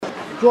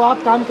जो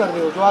आप काम कर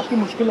रहे हो, जो आपकी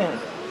मुश्किलें हैं,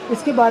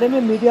 इसके बारे में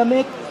मीडिया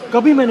में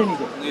कभी मैंने नहीं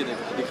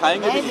देखा।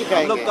 दिखाएंगे भी नहीं,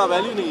 हम लोग का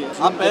वैल्यू नहीं है।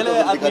 आप पहले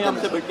आदमी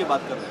हमसे बैठ के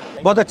बात कर रहे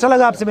हैं। बहुत अच्छा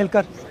लगा आपसे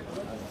मिलकर।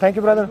 Thank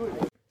you brother.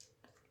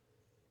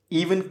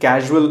 Even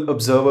casual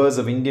observers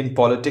of Indian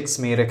politics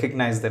may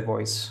recognize their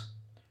voice.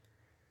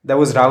 That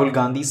was Rahul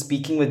Gandhi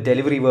speaking with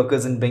delivery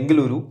workers in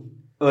Bengaluru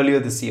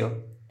earlier this year.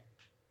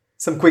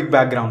 Some quick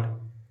background.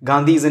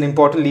 Gandhi is an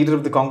important leader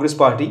of the Congress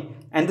party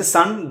and the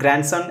son,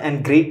 grandson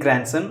and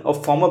great-grandson of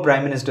former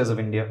prime ministers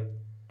of India.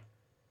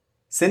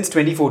 Since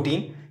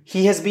 2014,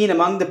 he has been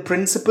among the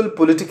principal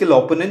political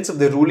opponents of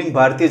the ruling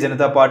Bharatiya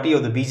Janata Party or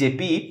the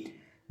BJP,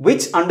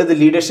 which under the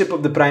leadership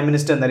of the Prime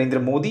Minister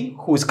Narendra Modi,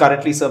 who is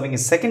currently serving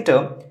his second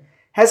term,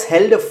 has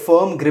held a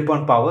firm grip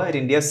on power at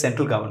India's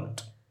central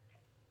government.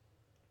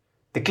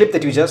 The clip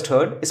that you just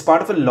heard is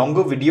part of a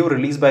longer video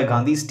released by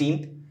Gandhi's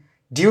team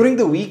during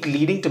the week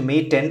leading to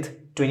May 10th,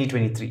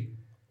 2023.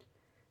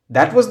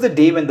 That was the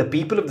day when the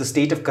people of the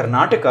state of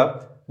Karnataka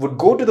would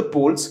go to the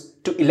polls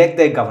to elect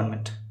their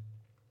government.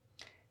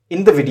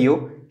 In the video,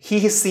 he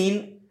is seen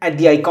at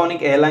the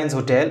iconic Airlines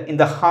Hotel in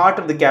the heart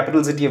of the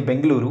capital city of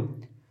Bengaluru,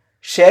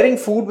 sharing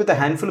food with a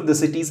handful of the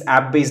city's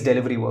app-based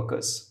delivery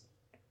workers.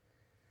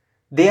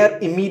 They are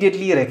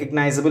immediately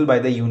recognizable by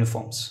their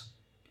uniforms.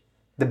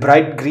 The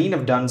bright green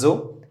of Dunzo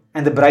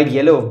and the bright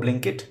yellow of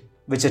Blinkit,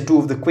 which are two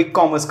of the quick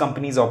commerce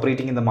companies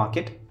operating in the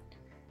market,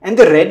 and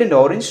the red and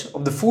orange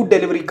of the food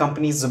delivery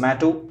companies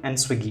Zomato and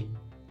Swiggy.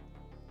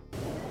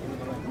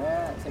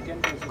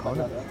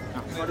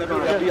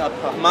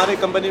 हमारे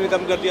company में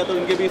काम कर दिया तो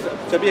उनके भी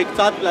सभी एक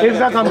साथ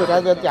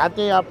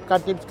आते आपका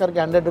टिप्स करके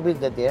 100 रुपीज़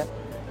देते हैं,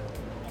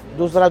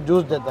 दूसरा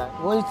जूस देता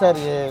है। वही सर,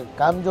 ये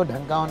काम जो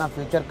ढंग का होना,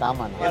 फ्यूचर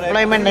काम आना।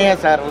 एम्प्लॉयमेंट नहीं है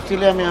सर,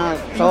 इसीलिए हम यहाँ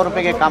 100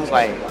 रुपये के काम को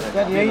आए।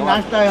 सर यही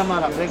नाश्ता है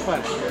हमारा,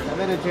 ब्रेकफास्ट।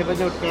 सवेरे 6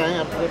 बजे उठ के आए,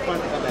 अब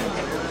ब्रेकफास्ट कर रहे हैं,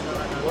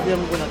 वो भी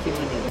हमको नसीब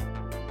नहीं है।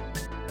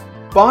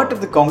 Part of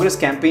the Congress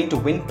campaign to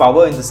win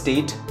power in the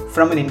state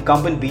from an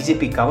incumbent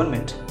BJP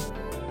government,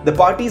 the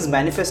party's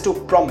manifesto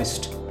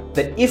promised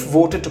that if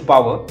voted to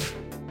power,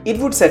 it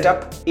would set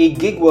up a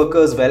gig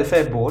workers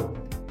welfare board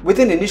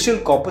with an initial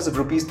corpus of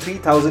rupees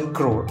 3,000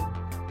 crore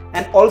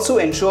and also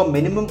ensure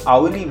minimum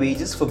hourly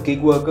wages for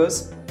gig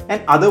workers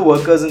and other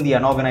workers in the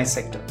unorganized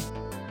sector.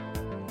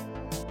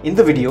 In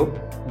the video,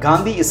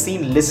 Gandhi is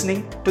seen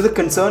listening to the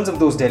concerns of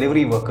those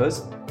delivery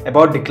workers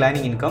about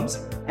declining incomes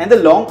and the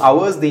long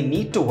hours they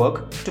need to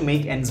work to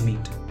make ends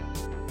meet.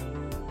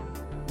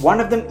 One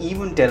of them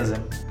even tells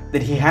him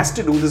that he has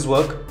to do this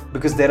work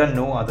because there are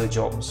no other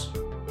jobs.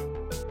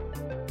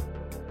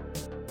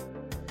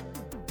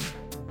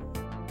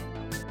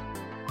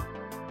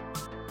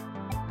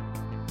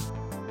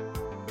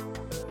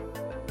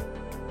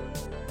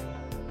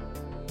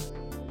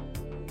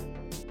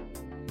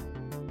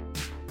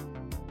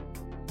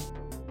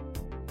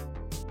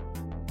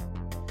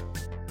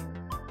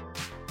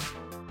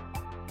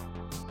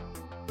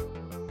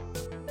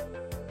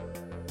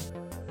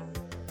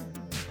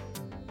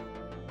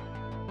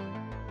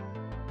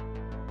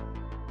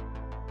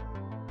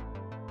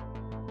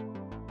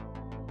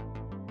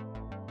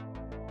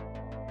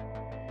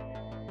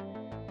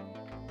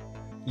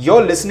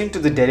 You're listening to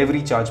the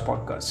Delivery Charge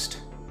podcast.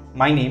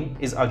 My name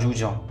is Aju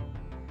John.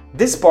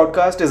 This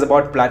podcast is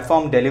about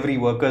platform delivery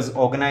workers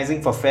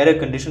organizing for fairer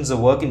conditions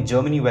of work in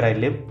Germany, where I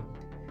live,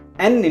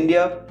 and in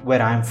India,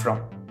 where I am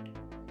from.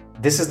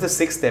 This is the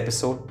 6th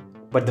episode,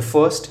 but the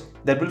first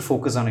that will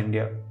focus on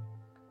India.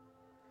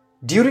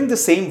 During the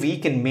same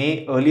week in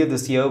May earlier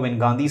this year, when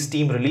Gandhi's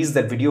team released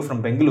that video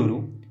from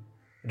Bengaluru,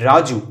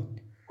 Raju,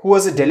 who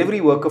was a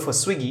delivery worker for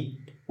Swiggy,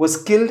 was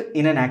killed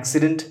in an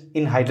accident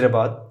in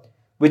Hyderabad,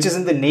 which is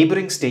in the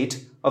neighboring state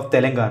of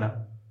Telangana.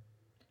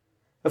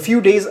 A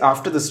few days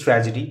after this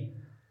tragedy,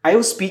 I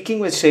was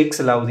speaking with Sheikh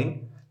Salahuddin,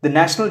 the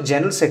National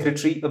General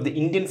Secretary of the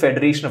Indian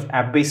Federation of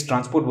App-Based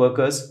Transport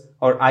Workers,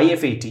 or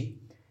IFAT,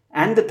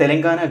 and the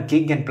Telangana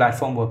Gig and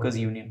Platform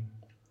Workers Union.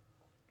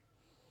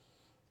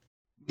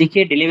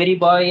 देखिए, delivery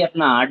boy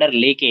अपना order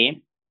लेके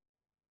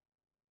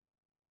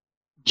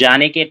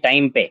जाने के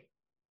time पे,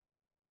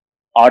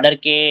 order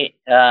के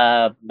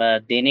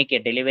देने के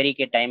delivery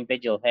के टाइम पे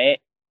जो है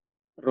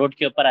रोड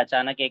के ऊपर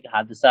अचानक एक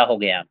हादसा हो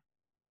गया।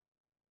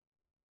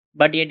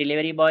 बट ये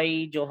डिलीवरी बॉय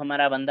जो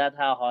हमारा बंदा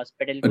था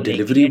hospital A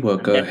delivery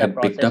worker had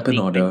picked up an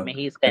order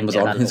and was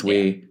on his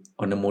way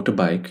on a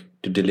motorbike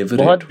to deliver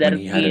बहुत it when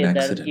he had an दर्द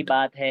की accident.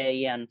 बात है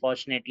ये।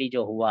 अनफॉर्चुनेटली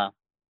जो हुआ,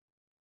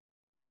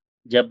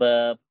 जब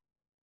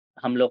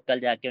हम लोग कल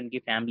जाके उनकी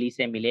फैमिली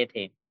से मिले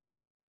थे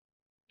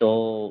तो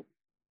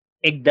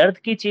एक दर्द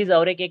की चीज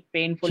और एक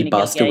पेनफुल He निकल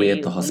passed के away आई।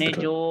 at the उन्हें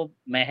hospital. जो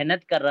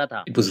मेहनत कर रहा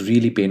था It was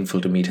really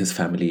painful to meet his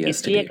family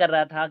इसलिए yesterday. कर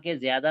रहा था कि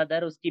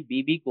ज्यादातर उसकी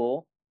बीबी को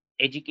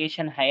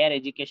एजुकेशन, हायर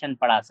एजुकेशन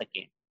पढ़ा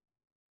सके।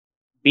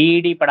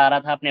 बीईडी पढ़ा रहा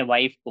था अपने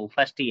वाइफ को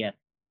फर्स्ट ईयर।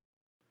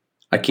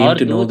 I came और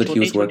to know दो that he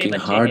was छोटे-छोटे working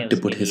बच्चे हैं hard to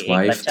उसके put his लिए, एक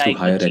wife बच्चा through एक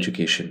higher बच्ची।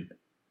 education.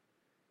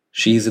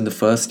 She is in the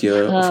first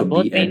year of a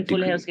बहुत B.Ed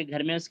पेनफुल है। degree. उसके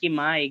घर में उसकी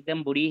माँ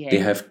एकदम बूढ़ी है,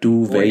 They have two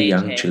old very age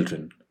young है।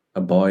 children,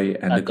 a boy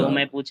and a तो girl.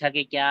 मैं पूछा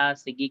कि क्या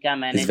स्विगी का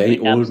His very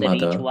मैनेजमेंट old आपसे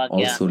रीच mother हुआ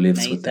क्या? also lives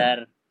नहीं with them.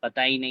 सर,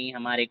 पता ही नहीं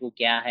हमारे को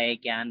क्या है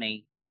क्या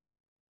नहीं।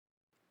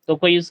 तो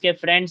कोई उसके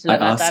फ्रेंड्स I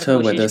लगातार asked her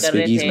whether कोशिश कर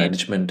रहे Swiggy's थे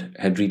management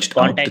had reached out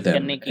to contact them,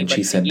 करने की, and but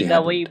she said Swiggy they का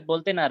वही hadn't.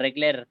 बोलते ना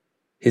regular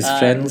His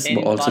friends were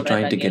maintenance also call रहता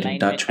trying to कि get in लाइन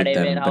में touch with खड़े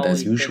हुए them, but रहो,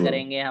 as इससे usual,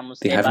 करेंगे, हम they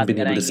उससे haven't बात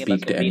been able to कराएंगे,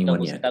 speak बस to अभी तक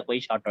anyone उसका yet. कोई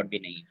शॉर्ट आउट भी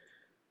नहीं है।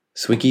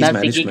 Swiggy's ना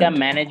स्विगी का management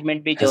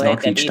मैनेजमेंट भी जो has है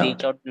not कभी reached रीच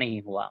out. आउट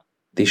नहीं हुआ।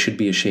 They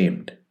should be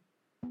ashamed.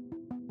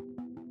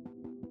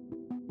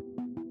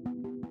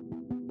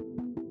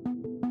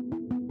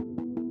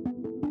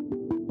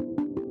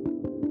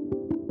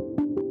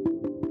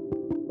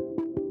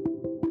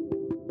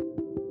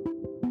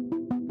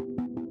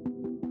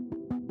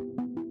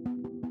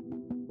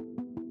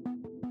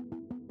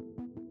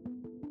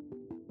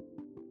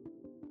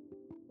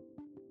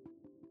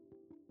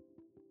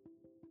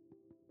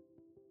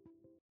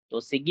 तो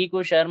स्विगी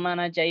को शर्म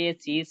आना चाहिए इस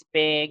चीज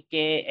पे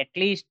कि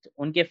एटलीस्ट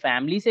उनके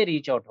फैमिली से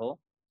रीच आउट हो,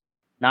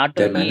 नॉट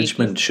Their ओनली कि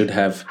management should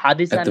have,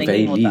 हादसा at the नहीं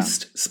very होता।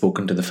 least,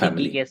 spoken to the Swiggy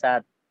family. के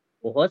साथ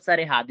बहुत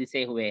सारे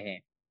हादसे हुए हैं,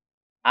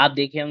 आप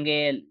देखे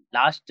होंगे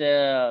लास्ट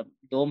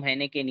 2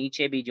 महीने के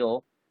नीचे भी जो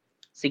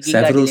स्विगी का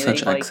Several डिलीवरी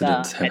such बॉय का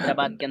accidents have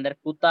हैदराबाद happened. के अंदर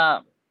कुत्ता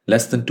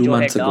Less than 2 जो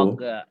है months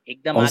डॉग ago,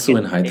 एकदम आके also in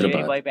delivery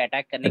Hyderabad, boy पे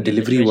अटैक a करने की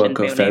delivery सिचुएशन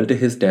worker पे fell to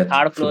उन्हें his death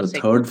third from floor the से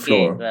third कूद के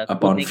floor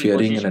upon कूदने की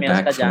fearing कोशिश an में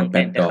उसका attack from a जान का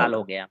pet इंतकाल dog.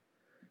 हो गया।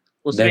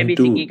 उसमें Then भी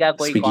too, स्विगी का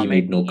कोई Swiggy made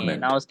कमेंट no नहीं है,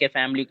 ना comment. उसके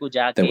फैमिली को There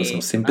जाके was no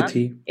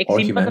sympathy एक or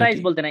सिंपथराइज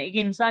humanity. बोलते ना, एक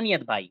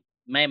इंसानियत भाई।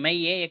 मैं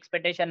ये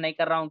एक्सपेक्टेशन नहीं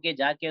कर रहा हूँ कि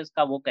जाके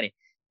उसका वो करे,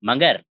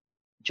 मगर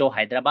जो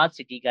हैदराबाद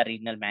सिटी का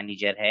रीजनल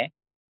मैनेजर है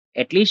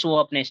एटलीस्ट वो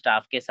अपने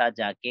स्टाफ के साथ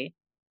जाके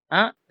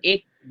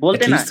एक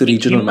बोलते At ना least the एक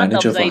regional हिम्मत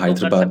manager for अफजाई तो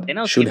कर सकते Hyderabad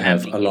ना उसकी should have,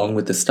 फैमिली के along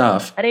लिए। with the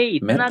staff, अरे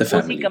met इतना the कोसी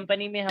family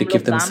कंपनी में to हम give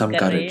लोग them काम some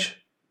कर रहे, courage.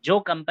 जो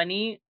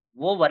कंपनी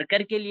वो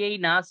वर्कर के लिए ही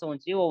ना सोच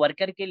रही, वो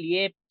वर्कर के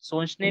लिए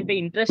सोचने पे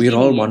interest We he are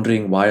all नहीं है।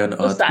 wondering why on तो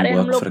earth we सारे हम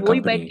work लोग for a वही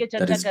बैठ के company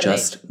that चर्चा is कर रहे हैं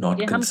just कि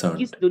not हम किस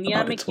concerned दुनिया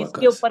about में its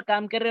किसके workers. ऊपर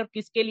काम कर रहे हैं और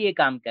किसके लिए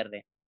काम कर रहे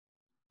हैं।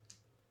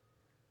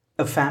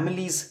 A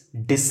family's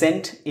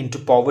descent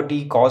into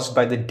poverty caused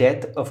by the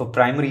death of a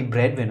primary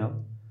breadwinner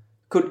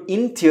could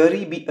in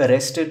theory be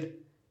arrested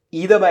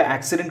either by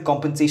accident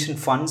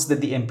compensation funds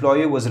that the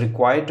employer was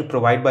required to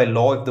provide by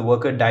law if the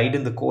worker died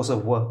in the course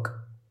of work,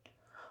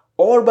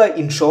 or by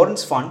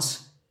insurance funds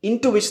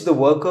into which the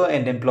worker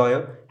and employer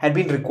had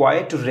been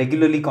required to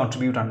regularly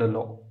contribute under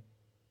law.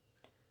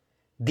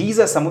 These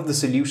are some of the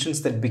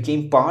solutions that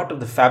became part of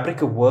the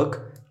fabric of work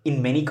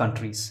in many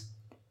countries,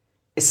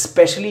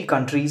 especially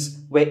countries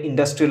where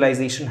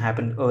industrialization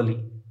happened early.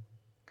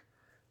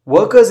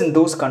 Workers in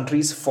those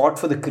countries fought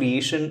for the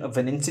creation of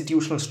an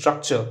institutional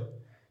structure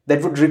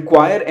that would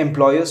require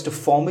employers to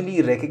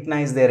formally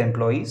recognize their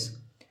employees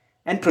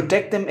and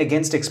protect them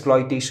against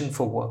exploitation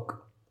for work.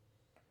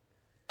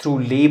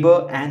 Through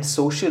labor and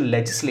social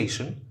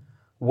legislation,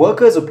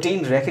 workers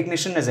obtained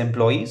recognition as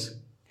employees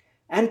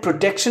and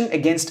protection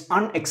against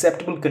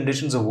unacceptable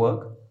conditions of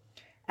work,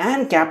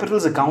 and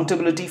capital's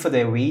accountability for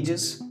their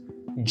wages,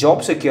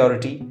 job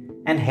security,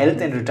 and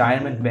health and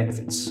retirement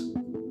benefits.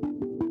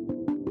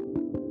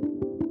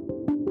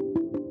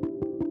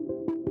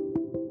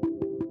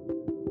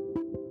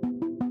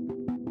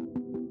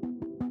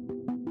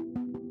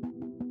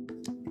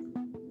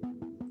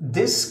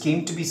 This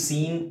came to be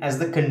seen as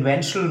the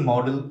conventional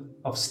model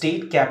of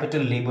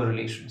state-capital labor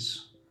relations.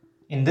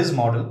 In this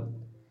model,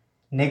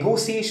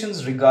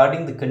 negotiations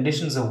regarding the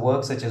conditions of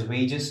work such as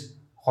wages,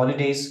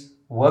 holidays,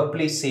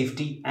 workplace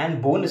safety,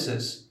 and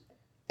bonuses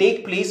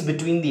take place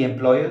between the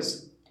employers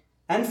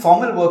and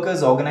formal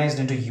workers organized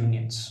into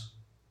unions.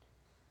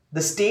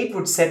 The state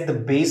would set the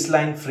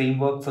baseline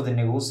framework for the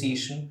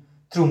negotiation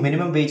through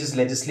minimum wages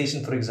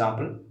legislation, for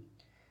example,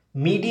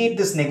 mediate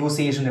this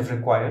negotiation if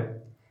required,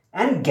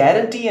 and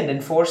guarantee and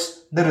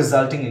enforce the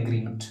resulting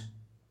agreement.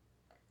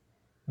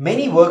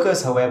 Many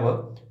workers, however,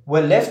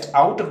 were left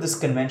out of this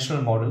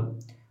conventional model,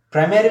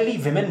 primarily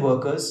women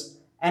workers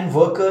and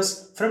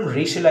workers from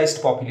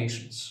racialized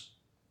populations.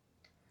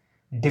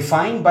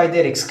 Defined by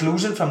their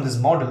exclusion from this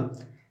model,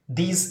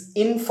 these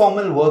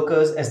informal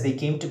workers, as they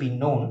came to be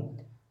known,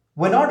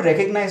 were not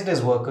recognized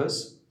as workers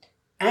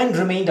and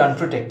remained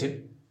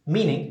unprotected,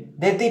 meaning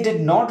that they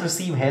did not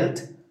receive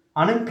health,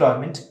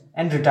 unemployment,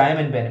 and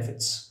retirement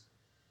benefits.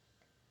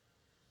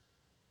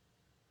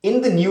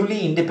 In the newly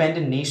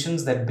independent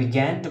nations that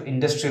began to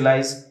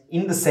industrialize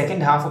in the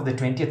second half of the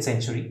 20th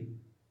century,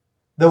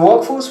 the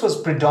workforce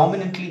was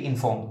predominantly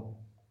informal.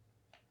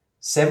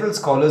 Several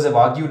scholars have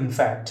argued, in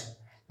fact,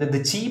 that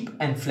the cheap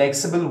and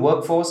flexible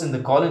workforce in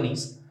the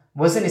colonies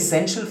was an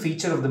essential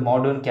feature of the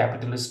modern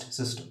capitalist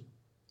system.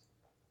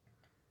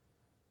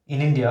 In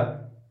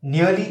India,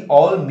 nearly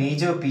all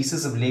major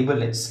pieces of labor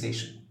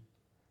legislation,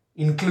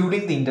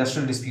 including the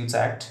Industrial Disputes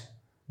Act,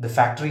 the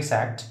Factories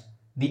Act,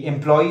 the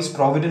Employees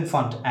Provident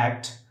Fund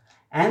Act,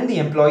 and the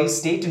Employees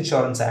State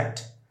Insurance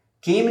Act,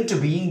 came into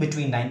being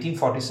between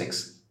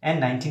 1946 and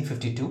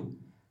 1952,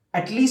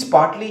 at least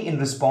partly in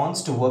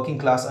response to working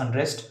class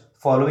unrest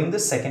following the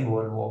Second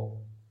World War.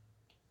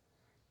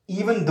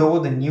 Even though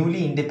the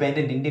newly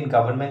independent Indian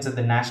governments at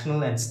the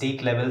national and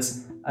state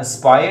levels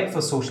aspired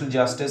for social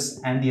justice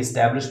and the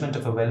establishment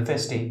of a welfare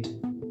state,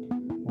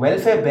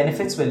 welfare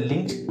benefits were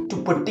linked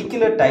to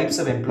particular types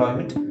of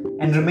employment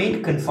and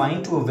remained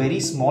confined to a very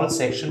small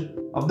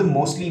section of the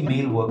mostly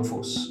male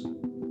workforce.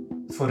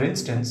 For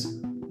instance,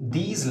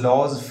 these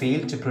laws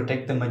failed to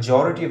protect the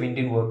majority of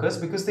Indian workers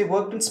because they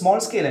worked in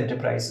small-scale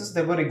enterprises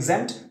that were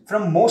exempt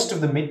from most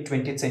of the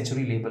mid-20th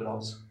century labor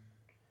laws.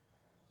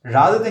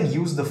 Rather than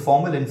use the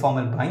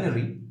formal-informal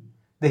binary,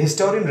 the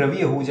historian Ravi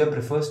Ahuja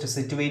prefers to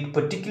situate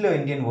particular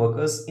Indian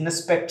workers in a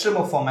spectrum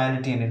of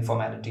formality and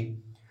informality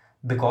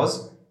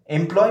because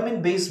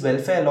employment-based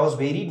welfare laws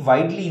varied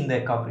widely in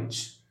their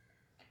coverage.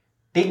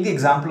 Take the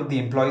example of the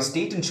Employees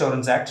State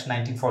Insurance Act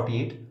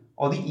 1948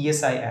 or the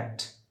ESI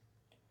Act.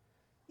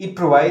 It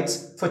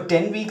provides for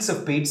 10 weeks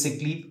of paid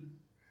sick leave,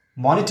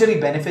 monetary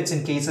benefits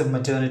in case of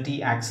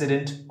maternity,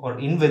 accident, or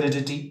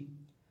invalidity,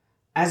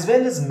 as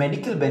well as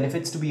medical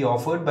benefits to be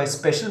offered by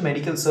special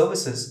medical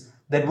services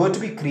that were to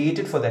be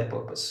created for that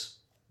purpose,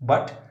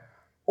 but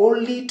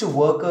only to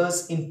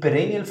workers in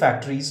perennial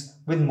factories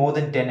with more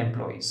than 10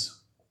 employees.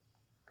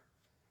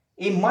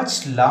 A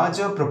much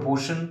larger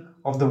proportion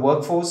of the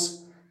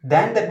workforce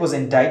than that was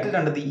entitled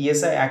under the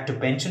ESI Act to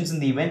pensions in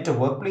the event of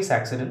workplace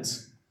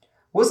accidents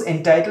was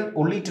entitled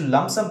only to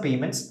lump sum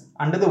payments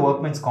under the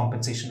Workmen's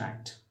Compensation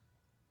Act.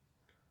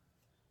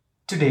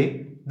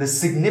 Today, the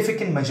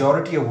significant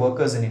majority of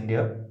workers in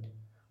India,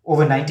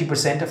 over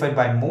 90% of it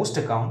by most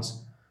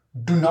accounts,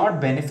 do not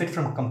benefit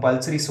from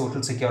compulsory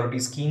social security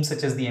schemes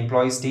such as the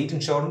Employees State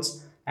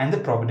Insurance and the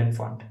Provident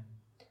Fund.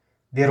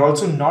 They are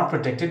also not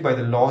protected by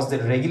the laws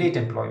that regulate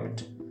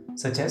employment,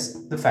 such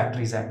as the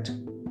Factories Act.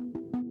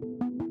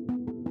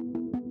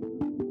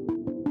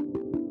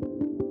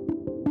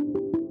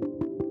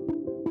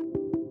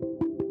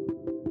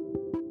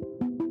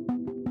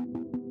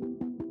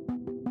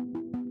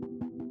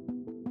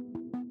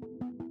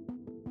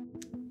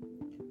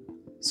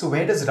 So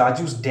where does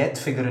Raju's death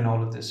figure in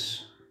all of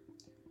this?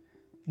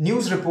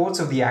 News reports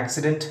of the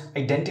accident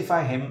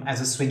identify him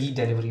as a Swiggy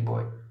delivery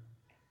boy.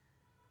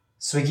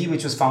 Swiggy,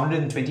 which was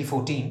founded in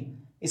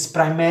 2014, is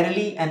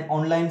primarily an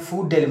online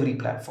food delivery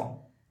platform.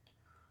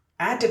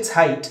 At its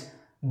height,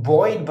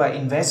 buoyed by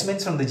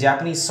investments from the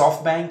Japanese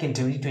SoftBank in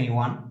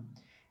 2021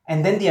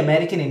 and then the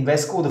American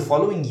Invesco the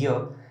following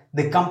year,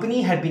 the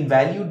company had been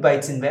valued by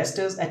its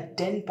investors at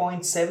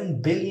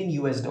 $10.7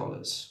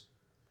 billion.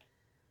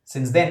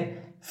 Since then,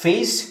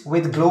 faced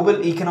with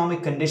global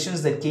economic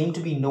conditions that came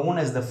to be known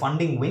as the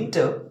funding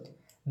winter,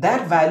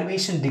 that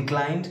valuation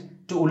declined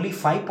to only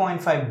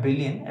 $5.5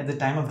 billion at the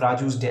time of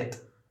Raju's death.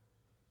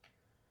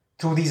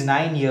 Through these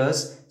 9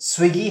 years,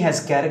 Swiggy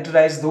has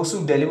characterized those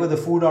who deliver the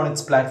food on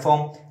its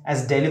platform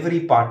as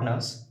delivery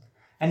partners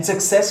and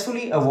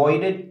successfully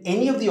avoided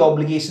any of the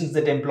obligations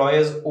that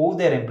employers owe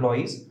their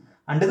employees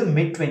under the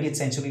mid-20th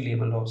century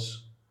labor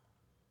laws.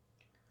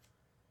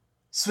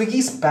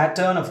 Swiggy's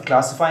pattern of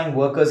classifying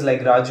workers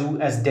like Raju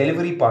as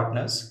delivery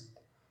partners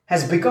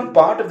has become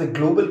part of the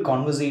global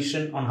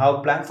conversation on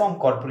how platform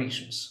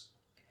corporations,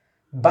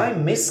 by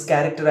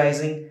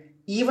mischaracterizing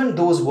even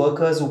those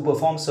workers who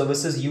perform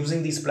services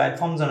using these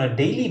platforms on a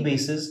daily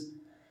basis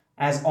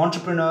as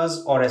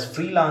entrepreneurs or as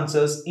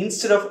freelancers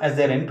instead of as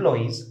their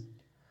employees,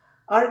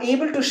 are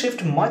able to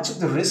shift much of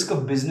the risk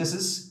of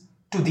businesses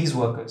to these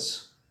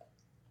workers.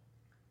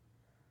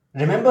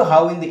 Remember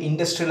how in the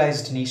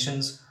industrialized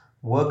nations,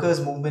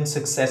 workers' movements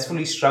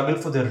successfully struggle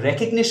for the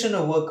recognition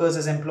of workers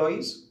as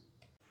employees?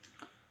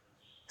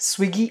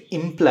 Swiggy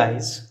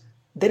implies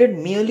that it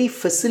merely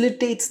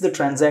facilitates the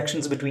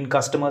transactions between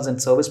customers and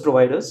service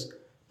providers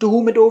to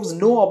whom it owes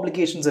no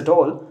obligations at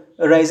all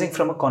arising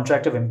from a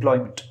contract of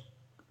employment.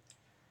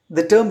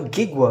 The term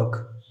gig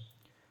work,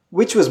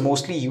 which was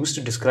mostly used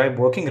to describe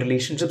working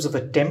relationships of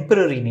a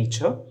temporary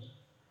nature,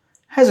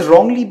 has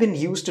wrongly been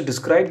used to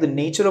describe the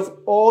nature of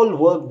all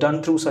work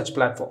done through such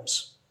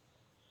platforms.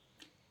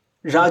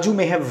 Raju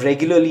may have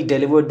regularly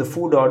delivered the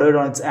food ordered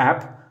on its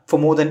app for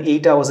more than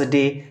 8 hours a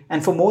day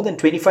and for more than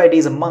 25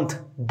 days a month,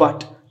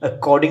 but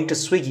according to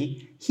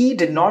Swiggy, he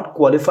did not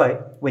qualify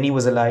when he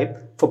was alive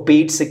for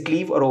paid sick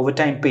leave or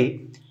overtime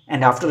pay,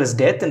 and after his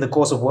death in the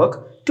course of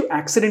work to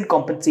accident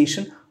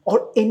compensation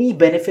or any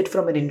benefit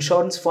from an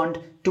insurance fund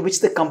to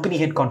which the company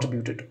had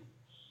contributed.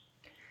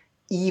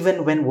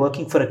 Even when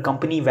working for a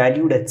company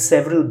valued at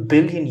several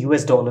billion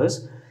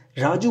 $,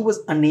 Raju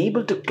was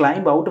unable to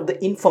climb out of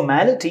the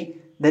informality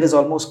that is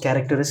almost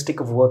characteristic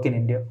of work in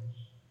India.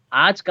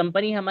 आज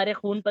company हमारे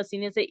खून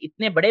पसीने से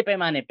इतने बड़े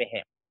पैमाने पे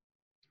है,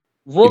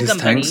 वो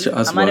कंपनी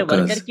हमारे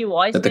वर्कर की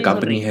वॉइस नहीं सुन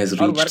रही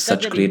और वर्कर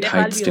जब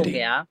इंतकाल भी हो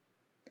गया,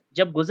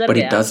 जब गुजर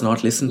गया,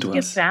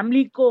 उसके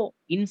फैमिली को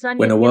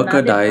When a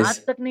worker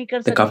dies,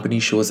 the company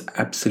shows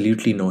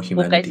absolutely no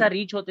humanity.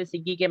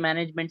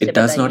 It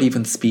does not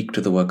even speak to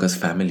the worker's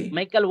family.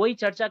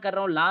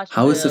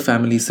 How is the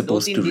family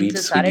supposed to reach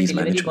Swiggy's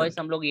management?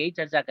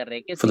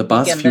 For the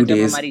past few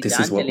days, this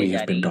is what we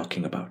have been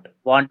talking about.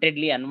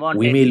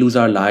 We may lose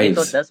our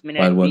lives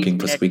while working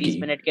for Swiggy,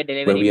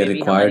 where we are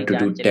required to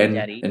do 10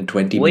 and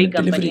 20-minute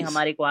deliveries.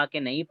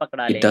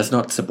 It does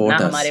not support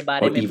us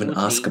or even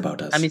ask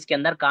about us.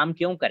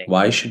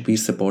 Why should we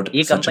support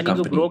such a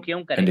company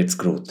and its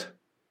growth?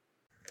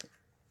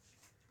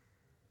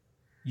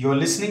 You're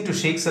listening to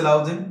Sheikh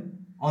Salahuddin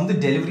on the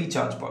Delivery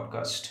Charge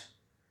podcast.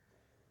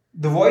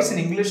 The voice in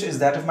English is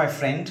that of my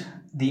friend,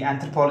 the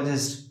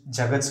anthropologist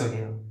Jagat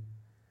Sohil.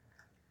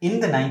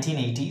 In the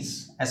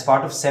 1980s, as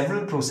part of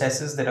several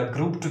processes that are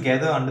grouped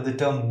together under the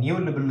term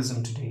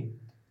neoliberalism today,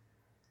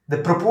 the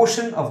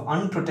proportion of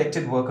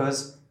unprotected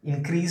workers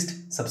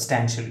increased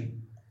substantially.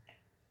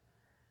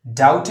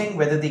 Doubting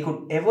whether they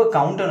could ever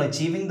count on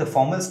achieving the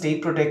formal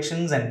state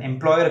protections and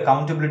employer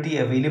accountability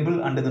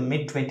available under the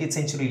mid-20th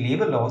century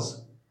labour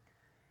laws,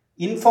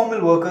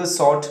 informal workers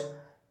sought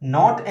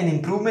not an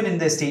improvement in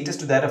their status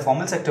to that of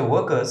formal sector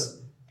workers,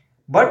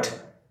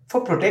 but for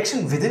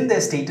protection within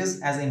their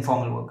status as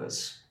informal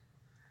workers.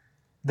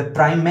 The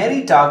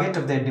primary target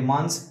of their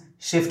demands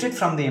shifted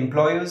from the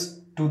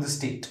employers to the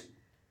state.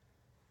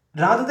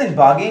 Rather than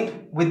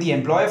bargain with the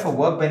employer for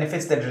work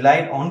benefits that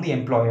relied on the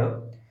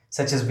employer,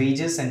 such as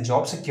wages and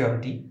job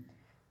security,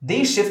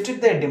 they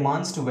shifted their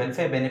demands to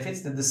welfare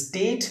benefits that the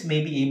state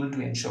may be able to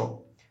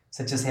ensure,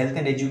 such as health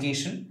and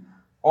education,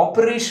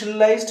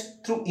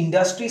 operationalized through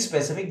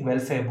industry-specific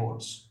welfare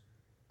boards.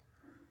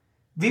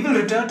 We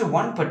will return to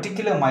one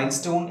particular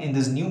milestone in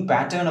this new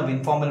pattern of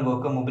informal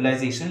worker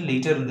mobilization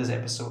later in this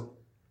episode.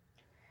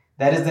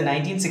 That is the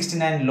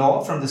 1969 law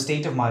from the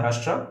state of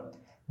Maharashtra,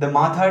 the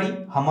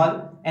Mathadi,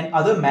 Hamal and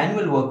other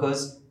manual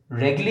workers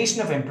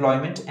Regulation of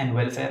Employment and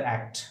Welfare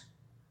Act.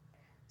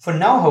 For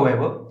now,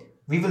 however,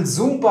 we will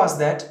zoom past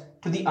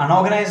that to the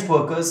Unorganized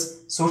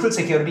Workers Social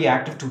Security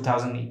Act of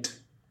 2008.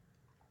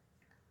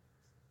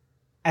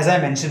 As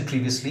I mentioned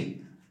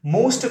previously,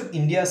 most of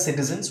India's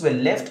citizens were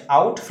left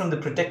out from the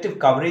protective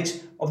coverage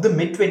of the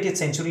mid-20th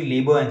century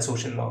labour and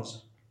social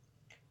laws.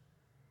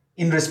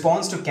 In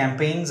response to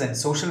campaigns and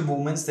social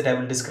movements that I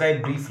will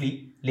describe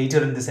briefly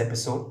later in this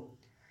episode,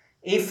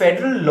 a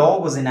federal law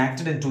was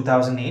enacted in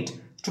 2008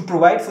 to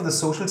provide for the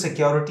social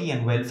security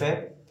and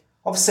welfare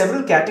of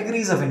several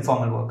categories of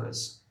informal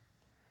workers,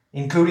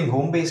 including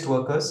home-based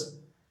workers,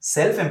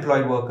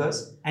 self-employed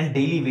workers, and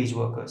daily wage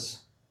workers.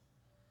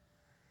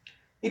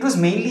 It was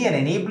mainly an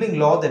enabling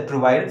law that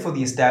provided for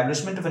the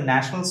establishment of a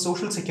national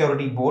social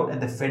security board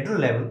at the federal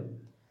level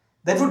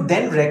that would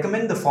then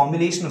recommend the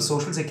formulation of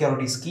social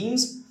security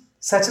schemes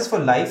such as for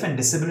life and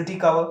disability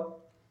cover,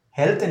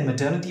 health and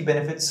maternity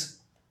benefits,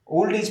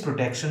 old age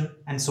protection,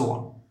 and so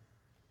on.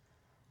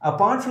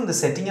 Apart from the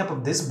setting up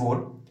of this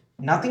board,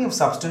 nothing of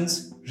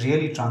substance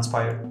really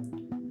transpired.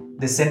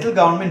 The central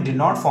government did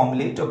not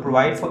formulate or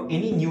provide for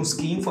any new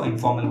scheme for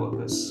informal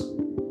workers.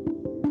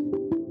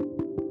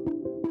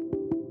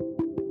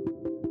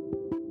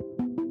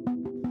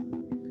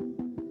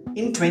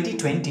 In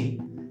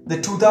 2020,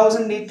 the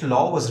 2008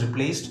 law was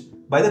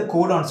replaced by the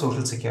Code on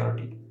Social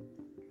Security.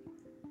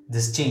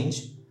 This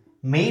change,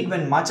 made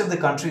when much of the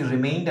country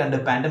remained under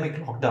pandemic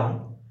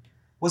lockdown,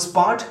 was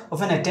part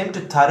of an attempt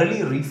to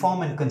thoroughly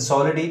reform and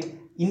consolidate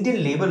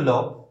Indian labour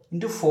law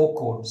into 4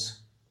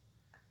 codes.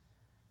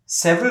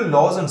 Several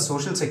laws on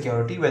social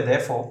security were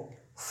therefore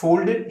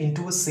folded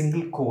into a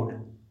single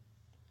code.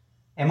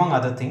 Among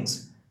other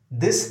things,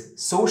 this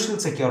social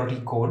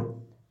security code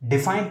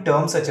defined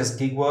terms such as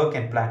gig work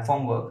and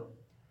platform work,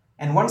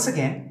 and once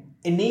again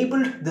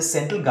enabled the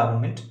central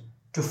government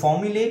to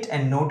formulate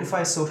and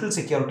notify social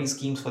security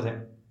schemes for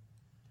them.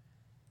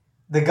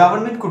 The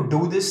government could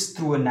do this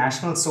through a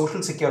national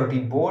social security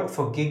board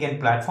for gig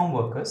and platform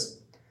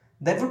workers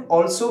that would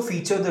also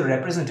feature the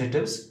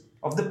representatives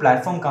of the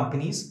platform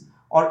companies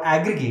or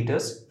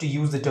aggregators, to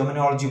use the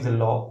terminology of the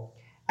law,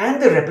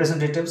 and the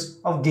representatives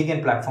of gig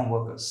and platform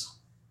workers.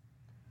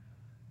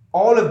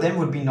 All of them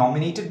would be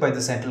nominated by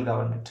the central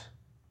government.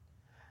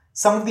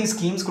 Some of these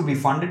schemes could be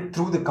funded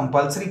through the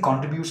compulsory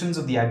contributions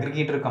of the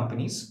aggregator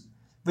companies,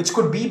 which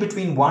could be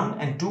between 1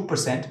 and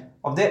 2%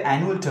 of their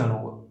annual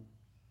turnover.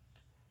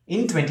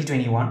 In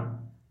 2021,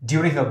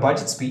 during her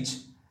budget speech,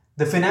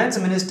 the Finance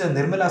Minister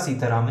Nirmala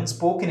Sitharaman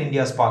spoke in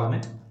India's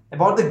Parliament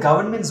about the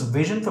government's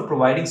vision for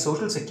providing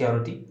social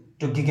security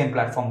to gig and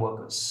platform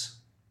workers.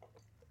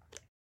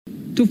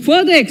 To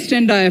further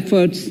extend our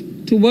efforts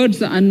towards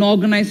the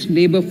unorganized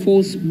labour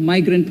force,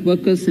 migrant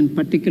workers in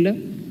particular,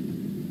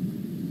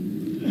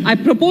 I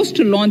propose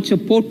to launch a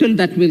portal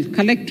that will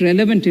collect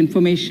relevant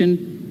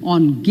information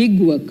on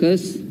gig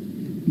workers,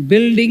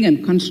 building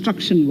and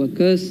construction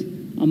workers,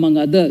 among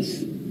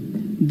others.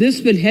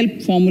 This will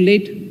help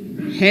formulate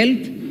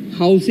health,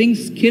 housing,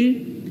 skill,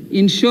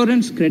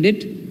 insurance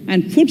credit,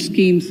 and food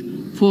schemes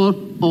for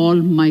all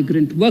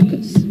migrant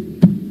workers.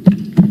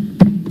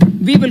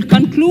 We will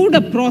conclude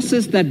a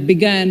process that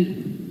began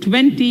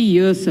 20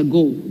 years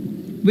ago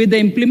with the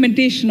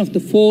implementation of the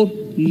 4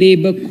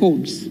 labour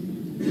codes.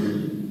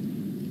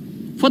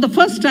 For the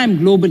first time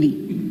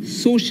globally,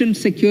 social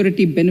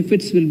security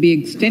benefits will be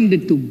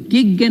extended to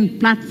gig and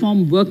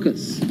platform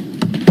workers.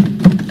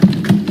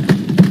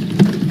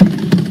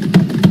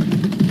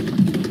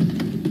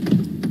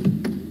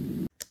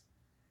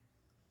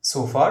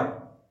 So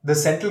far, the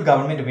central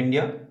government of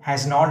India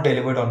has not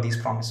delivered on these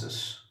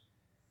promises.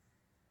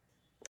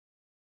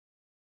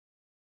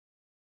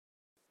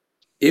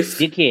 If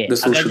the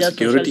Social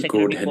Security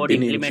Code had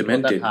been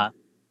implemented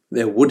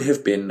there would have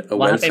been a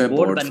वहाँ पे welfare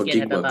board board बन for के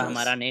gig रहता था workers.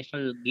 हमारा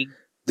national gig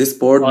This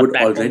board और would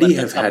platform already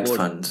workers have का had board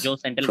funds जो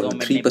सेंट्रल from the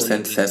गवर्नमेंट ने बोली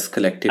 3% थी। cess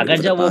collected अगर over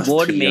the जब वो past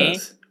बोर्ड 3 में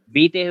years.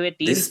 बीते हुए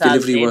 3 This साल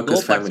delivery से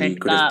workers family 2%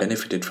 could का have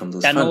benefited from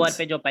those turnover funds.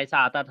 पे जो पैसा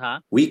आता था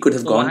We could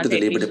have तो gone वहाँ to the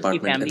से Labour एटलीस्ट उसकी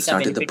Department and फैमिली का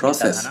started the बेनिफिट मिलता था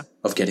process ना।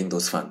 of getting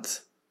those funds.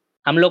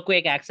 हम लोग को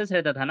एक एक्सेस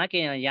रहता था ना कि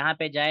यहाँ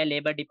पे जाए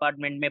लेबर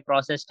डिपार्टमेंट में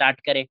प्रोसेस स्टार्ट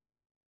करे।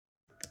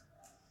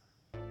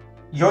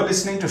 You're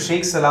listening to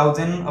Sheikh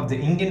Salahuddin of the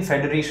Indian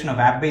Federation of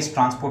App-Based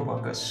Transport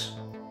Workers.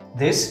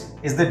 This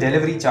is the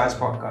Delivery Charge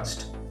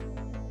Podcast.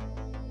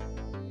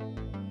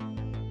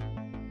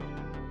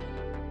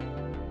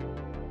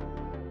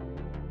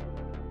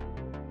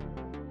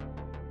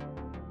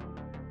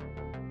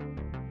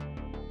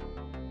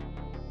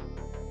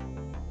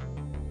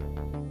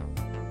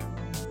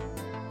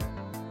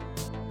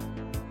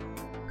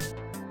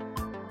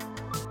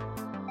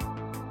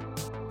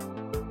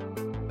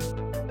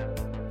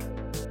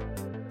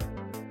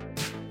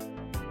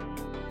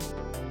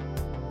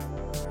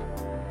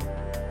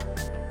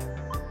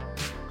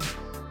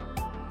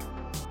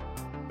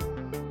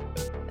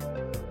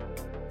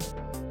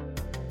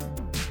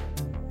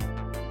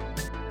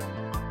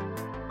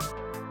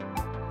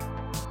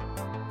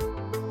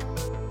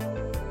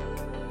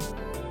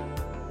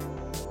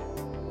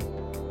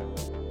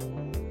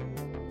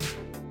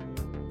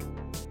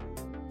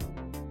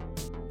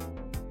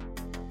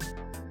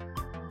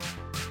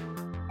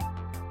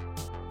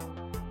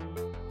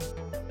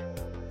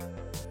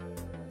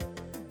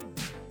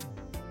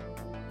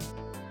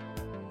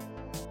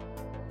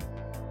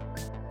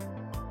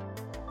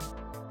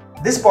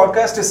 This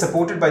podcast is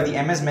supported by the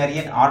MS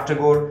Marian R.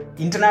 Tagore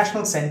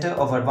International Center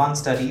of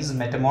Advanced Studies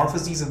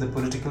Metamorphoses of the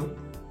Political,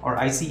 or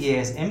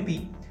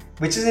ICAS-MP,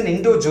 which is an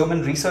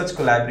Indo-German research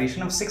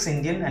collaboration of 6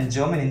 Indian and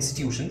German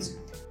institutions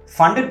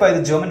funded by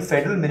the German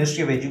Federal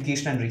Ministry of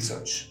Education and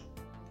Research.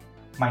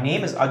 My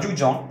name is Aju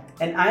John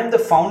and I am the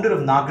founder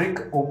of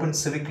Nagrik Open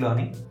Civic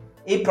Learning,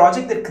 a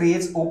project that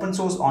creates open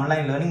source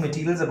online learning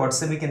materials about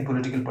civic and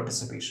political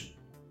participation.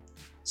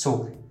 So,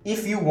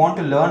 if you want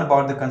to learn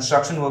about the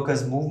construction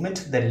workers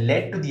movement that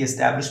led to the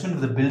establishment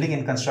of the Building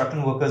and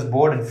Construction Workers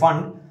Board and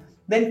Fund,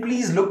 then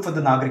please look for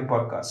the Nagrik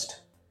podcast.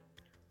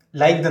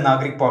 Like the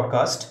Nagrik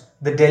podcast,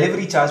 the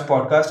Delivery Charge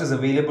podcast is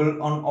available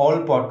on all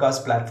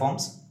podcast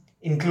platforms,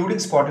 including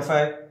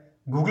Spotify,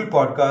 Google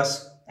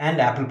Podcasts,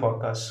 and Apple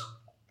Podcasts.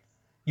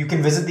 You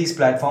can visit these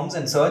platforms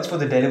and search for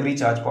the Delivery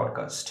Charge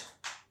podcast.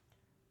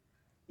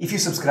 If you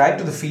subscribe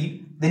to the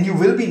feed, then you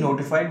will be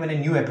notified when a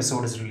new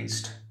episode is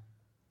released.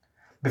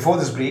 Before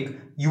this break,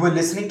 you were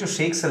listening to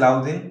Sheikh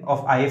Salahuddin of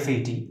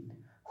IFAT,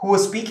 who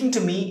was speaking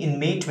to me in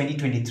May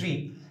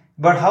 2023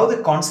 about how the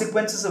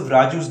consequences of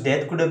Raju's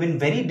death could have been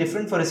very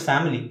different for his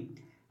family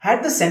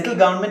had the central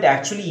government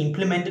actually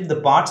implemented the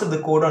parts of the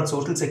Code on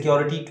Social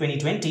Security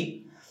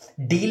 2020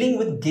 dealing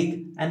with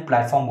gig and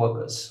platform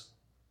workers.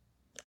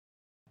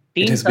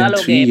 It has been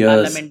 3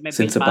 years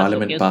since the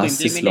parliament passed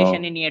this law,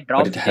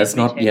 but it has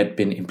not yet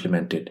been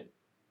implemented.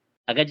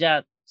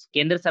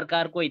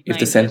 If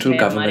the central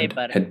government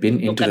had been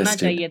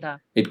interested,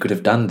 it could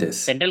have done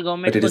this,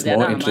 but it is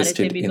more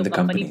interested in the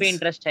companies.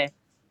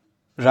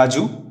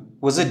 Raju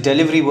was a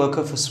delivery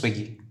worker for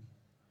Swiggy.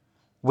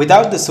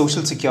 Without the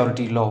social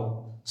security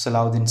law,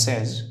 Salahuddin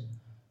says,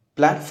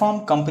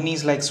 platform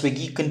companies like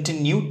Swiggy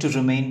continue to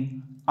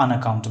remain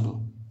unaccountable.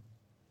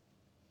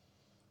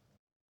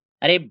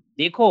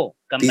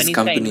 These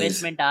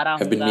companies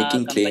have been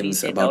making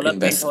claims about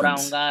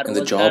investments and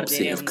the jobs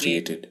they have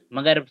created.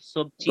 But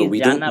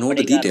we don't know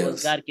the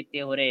details.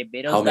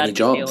 How many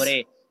jobs?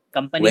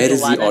 Where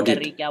is the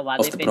audit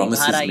of the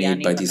promises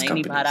made by these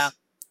companies?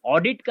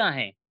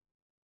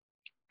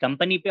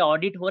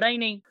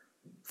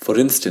 For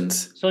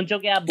instance,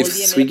 if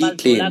Swiggy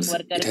claims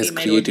it has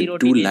created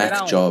 2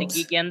 lakh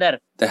jobs,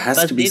 there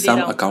has to be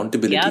some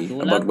accountability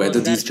about whether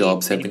these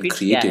jobs have been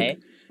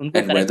created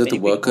and whether the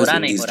workers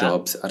in these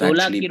jobs are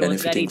actually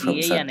benefiting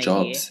from such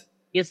jobs.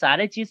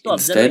 Instead,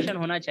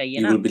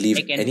 you will believe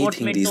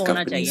anything these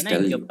companies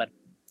tell you.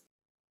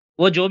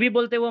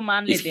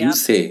 If you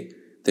say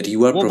that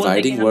you are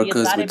providing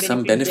workers with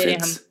some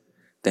benefits,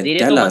 then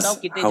tell us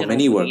how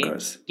many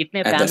workers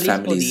and their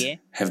families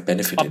have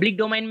benefited.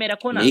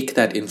 Make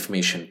that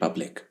information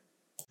public.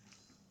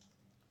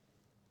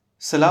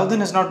 Salahuddin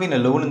has not been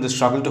alone in the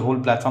struggle to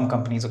hold platform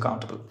companies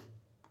accountable.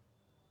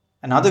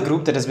 Another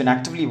group that has been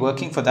actively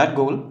working for that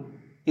goal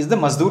is the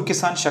Mazdoor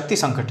Kisan Shakti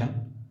Sangathan,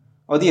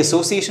 or the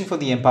Association for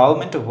the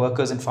Empowerment of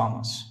Workers and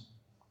Farmers.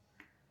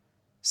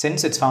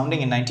 Since its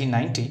founding in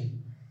 1990,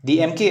 the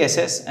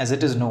MKSS, as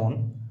it is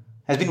known,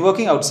 has been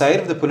working outside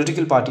of the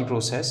political party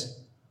process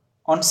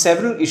on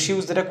several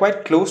issues that are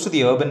quite close to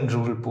the urban and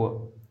rural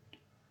poor,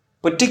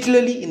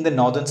 particularly in the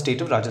northern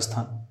state of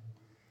Rajasthan.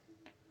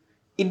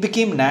 It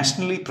became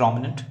nationally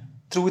prominent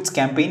through its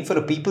campaign for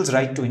a people's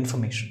right to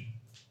information.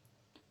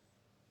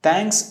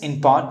 Thanks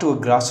in part to a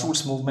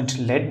grassroots movement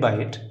led by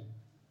it,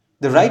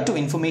 the right to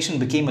information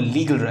became a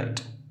legal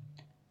right,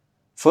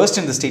 first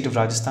in the state of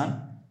Rajasthan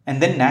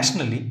and then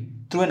nationally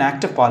through an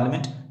Act of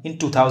Parliament in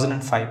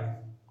 2005.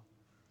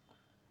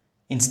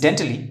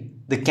 Incidentally,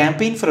 the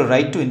campaign for a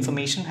right to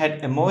information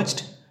had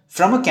emerged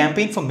from a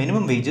campaign for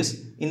minimum wages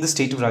in the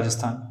state of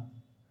Rajasthan.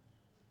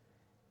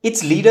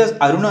 Its leaders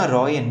Aruna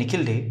Roy and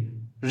Nikhil Dey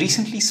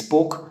recently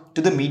spoke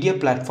to the media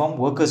platform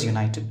Workers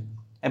United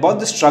about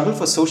the struggle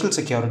for social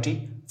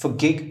security for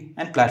gig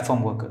and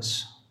platform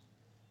workers.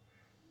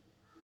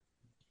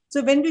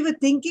 So when we were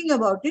thinking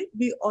about it,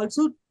 we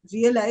also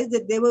realized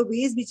that there were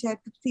ways which had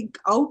to think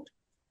out.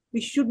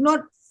 We should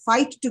not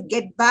fight to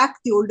get back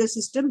the older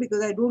system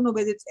because I don't know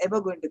whether it's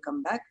ever going to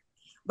come back.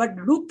 But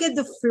look at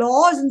the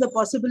flaws and the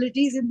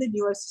possibilities in the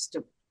newer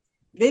system.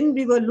 When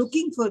we were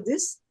looking for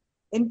this,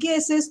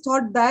 MKSS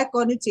thought back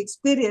on its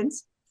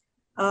experience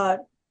to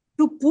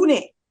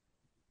Pune.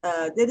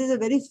 There is a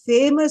very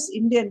famous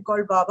Indian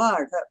called Baba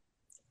Adhav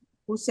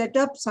who set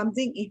up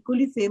something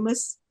equally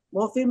famous,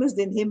 more famous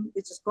than him,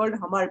 which is called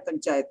Hamal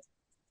Panchayat.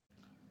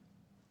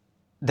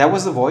 That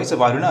was the voice of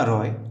Aruna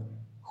Roy,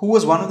 who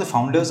was one of the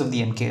founders of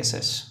the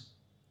MKSS.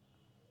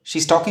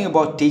 She's talking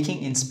about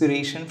taking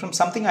inspiration from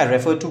something I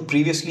referred to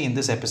previously in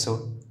this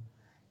episode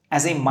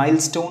as a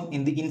milestone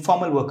in the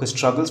informal workers'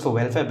 struggles for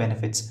welfare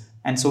benefits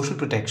and social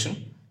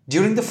protection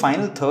during the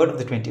final third of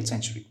the 20th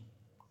century.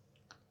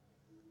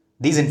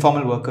 These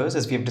informal workers,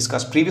 as we have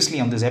discussed previously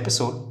on this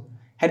episode,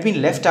 had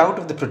been left out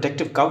of the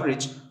protective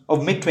coverage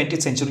of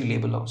mid-20th century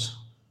labour laws.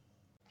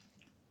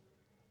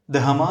 The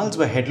Hamals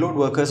were headload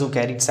workers who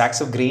carried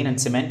sacks of grain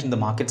and cement in the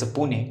markets of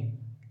Pune,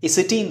 a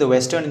city in the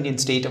western Indian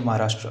state of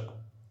Maharashtra.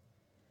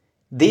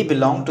 They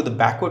belonged to the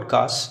backward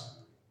castes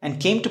and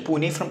came to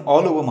Pune from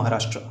all over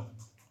Maharashtra.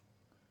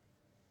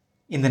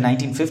 In the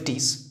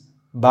 1950s,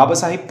 Baba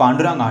Sahib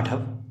Pandurang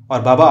Adhav,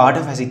 or Baba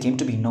Adhav as he came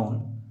to be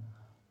known,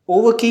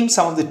 overcame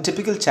some of the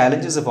typical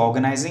challenges of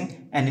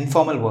organizing an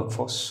informal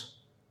workforce,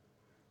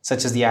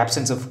 such as the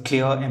absence of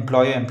clear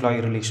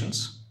employer-employee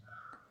relations,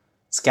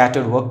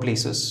 scattered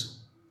workplaces,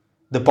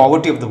 the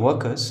poverty of the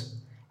workers,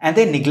 and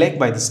their neglect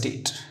by the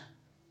state.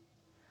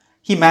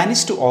 He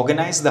managed to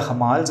organize the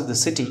Hamals of the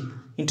city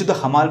into the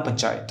Hamal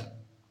Panchayat.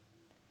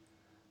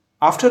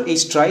 After a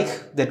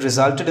strike that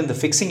resulted in the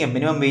fixing of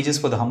minimum wages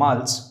for the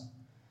Hamals,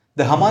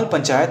 the Hamal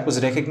Panchayat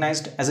was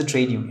recognized as a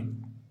trade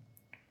union.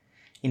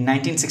 In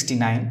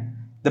 1969,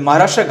 the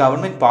Maharashtra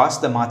government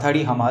passed the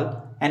Mathadi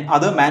Hamal and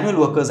Other Manual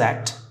Workers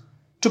Act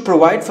to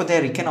provide for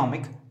their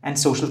economic and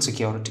social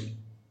security.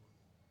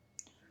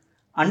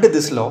 Under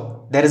this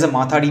law, there is a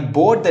Mathadi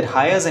board that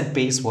hires and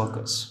pays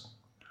workers.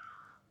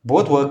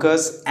 Both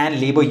workers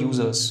and labour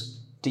users,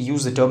 to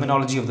use the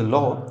terminology of the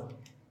law,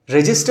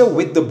 register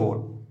with the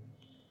board.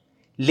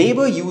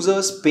 Labour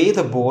users pay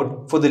the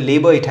board for the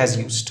labour it has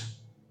used.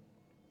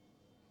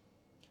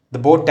 The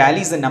board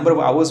tallies the number of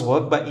hours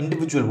worked by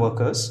individual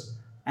workers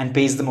and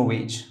pays them a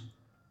wage.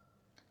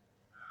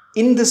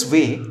 In this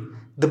way,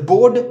 the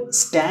board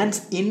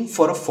stands in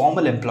for a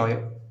formal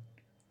employer.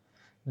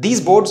 These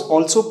boards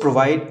also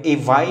provide a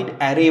wide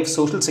array of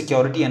social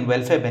security and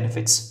welfare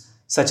benefits,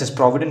 such as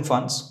provident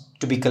funds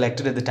to be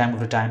collected at the time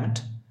of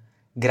retirement,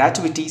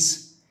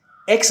 gratuities,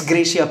 ex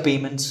gratia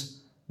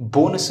payments,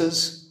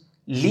 bonuses,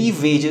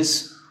 leave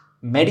wages,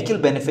 medical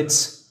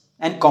benefits,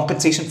 and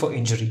compensation for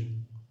injury.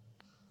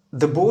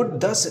 The board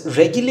thus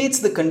regulates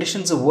the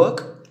conditions of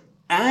work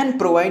and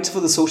provides for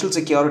the social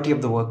security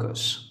of the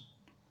workers.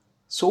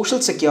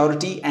 Social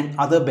security and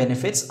other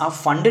benefits are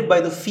funded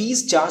by the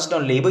fees charged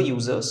on labour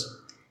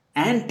users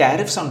and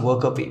tariffs on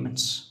worker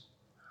payments.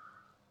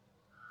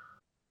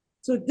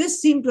 So this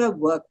seemed to have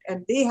worked,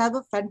 and they have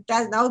a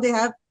fantastic, now they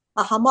have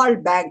a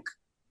Hamal bank,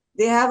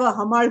 they have a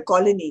Hamal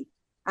colony,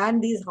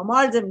 and these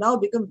Hamals have now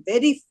become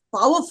very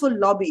powerful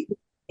lobby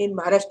in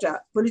Maharashtra,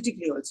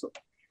 politically also.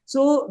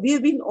 So we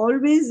have been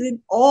always in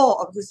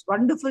awe of this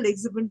wonderful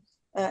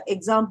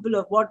example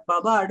of what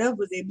Baba Adhav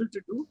was able to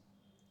do.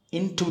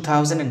 In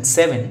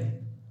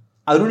 2007,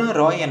 Aruna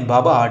Roy and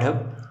Baba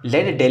Adhav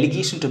led a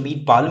delegation to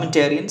meet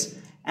parliamentarians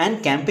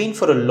and campaign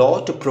for a law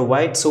to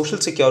provide social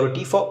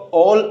security for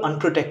all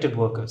unprotected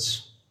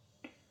workers.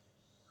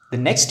 The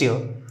next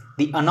year,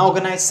 the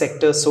Unorganized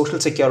Sector Social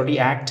Security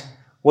Act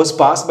was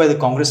passed by the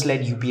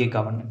Congress-led UPA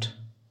government.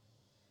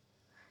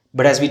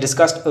 But as we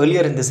discussed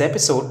earlier in this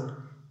episode,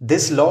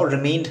 this law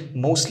remained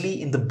mostly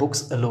in the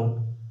books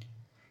alone.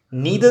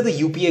 Neither the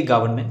UPA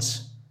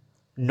governments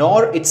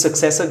nor its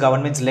successor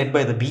governments led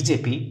by the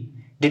BJP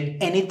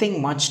did anything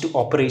much to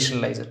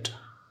operationalize it.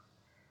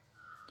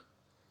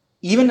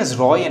 Even as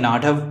Roy and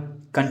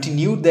Adhav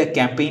continued their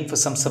campaign for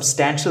some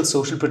substantial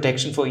social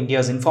protection for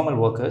India's informal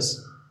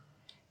workers,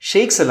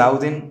 Sheikh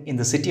Salahuddin in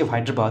the city of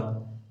Hyderabad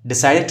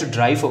decided to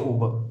drive for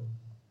Uber.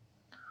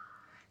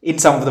 In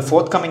some of the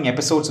forthcoming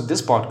episodes of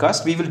this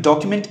podcast, we will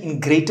document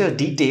in greater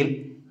detail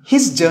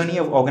his journey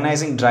of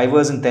organizing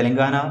drivers in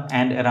Telangana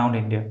and around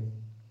India.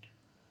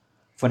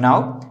 For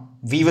now,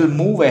 we will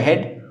move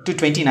ahead to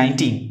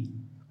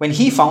 2019, when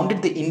he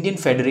founded the Indian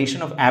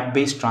Federation of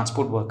App-Based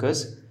Transport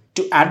Workers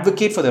to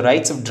advocate for the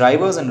rights of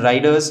drivers and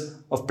riders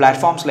of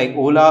platforms like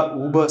Ola,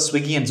 Uber,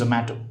 Swiggy and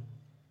Zomato.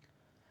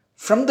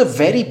 From the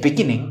very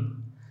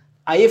beginning,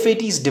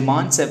 IFAT's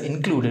demands have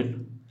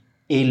included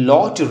a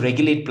law to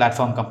regulate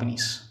platform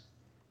companies,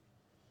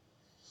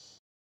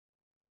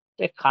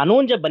 तो एक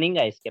कानून जब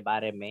बनेगा इसके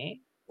बारे में,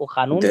 वो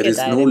कानून There के is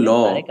no दायरे में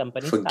सारे law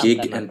कंपनीज for काम gig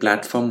करना and पड़ेगा।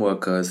 platform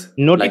workers like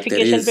there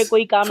notification पे is,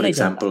 कोई काम for नहीं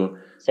चलता। example,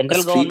 a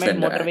central street government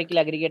vendor motor vehicle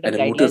act aggregator and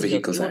a motor guidelines जो होती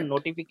vehicles है वो act.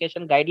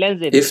 नोटिफिकेशन गाइडलाइंस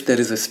देती If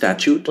there is a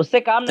statute, है, उससे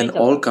काम नहीं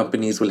then all चलता।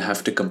 companies will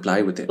have to comply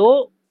with it. तो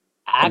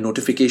A act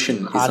notification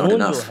is not कानून जो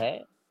enough. है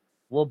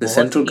वो The बहुत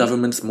central ही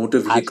government's motor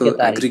आज के vehicle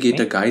तारीख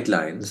aggregator में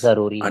guidelines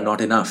जरूरी are है।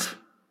 not enough.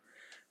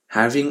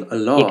 Having a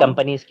ये law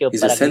कंपनीज के is ऊपर,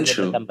 एग्रीगेटर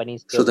essential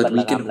कंपनीज के so ऊपर that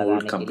we can लगाम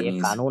hold लगाने के लिए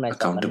companies कानून ऐसा बनना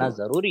accountable.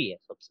 जरूरी है,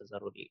 सबसे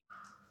जरूरी।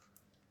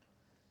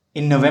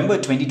 In November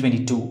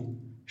 2022,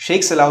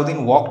 Sheikh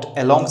Salahuddin walked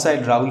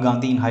alongside Rahul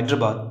Gandhi in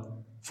Hyderabad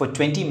for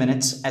 20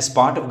 minutes as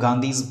part of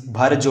Gandhi's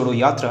Bharat Jodo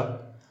Yatra,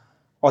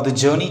 or the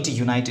journey to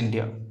unite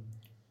India.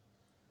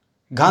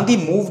 Gandhi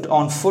moved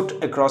on foot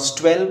across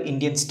 12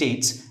 Indian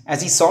states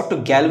as he sought to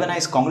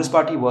galvanize Congress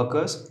party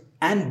workers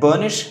and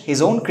burnish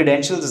his own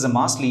credentials as a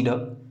mass leader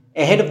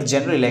ahead of the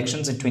general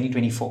elections in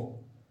 2024.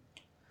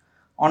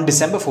 On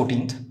December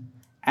 14th,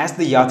 as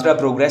the Yatra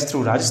progressed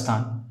through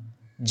Rajasthan,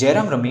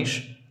 Jairam Ramesh,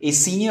 a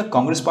senior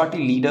Congress party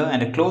leader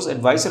and a close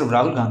advisor of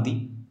Rahul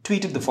Gandhi,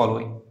 tweeted the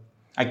following,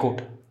 I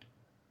quote,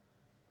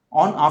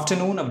 "On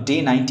afternoon of day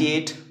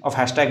 98 of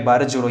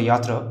 #Bharat Jodo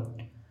Yatra,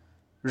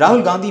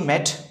 Rahul Gandhi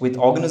met with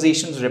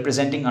organizations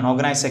representing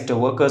unorganized sector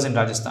workers in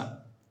Rajasthan.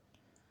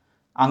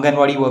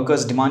 Anganwadi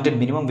workers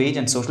demanded minimum wage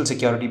and social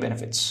security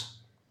benefits.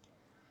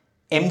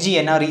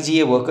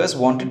 MGNREGA workers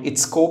wanted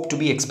its scope to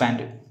be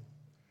expanded.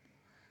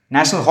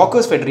 National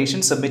Hawkers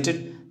Federation submitted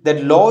that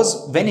laws,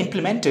 when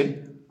implemented,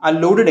 are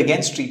loaded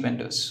against street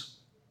vendors.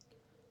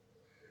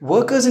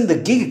 Workers in the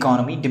gig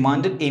economy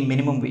demanded a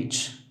minimum wage.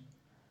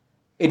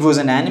 It was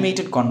an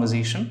animated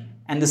conversation,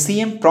 and the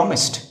CM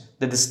promised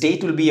that the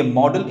state will be a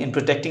model in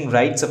protecting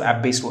rights of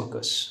app-based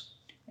workers."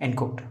 End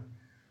quote.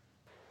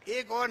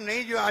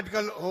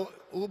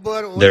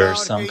 There are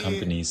some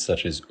companies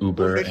such as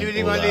Uber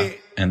and Ola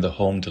and the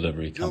home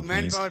delivery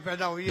companies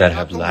that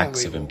have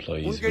lakhs of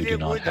employees who do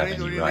not have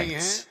any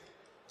rights.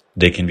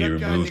 They can be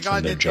removed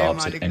from their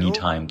jobs at any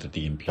time that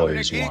the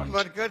employers want.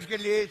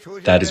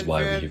 That is why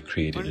we have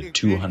created a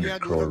 200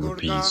 crore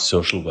rupees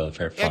social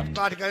welfare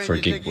fund for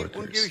gig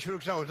workers.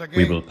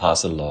 We will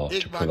pass a law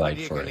to provide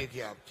for it.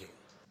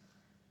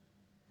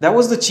 That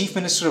was the Chief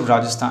Minister of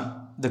Rajasthan,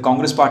 the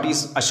Congress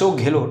Party's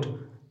Ashok Gehlot,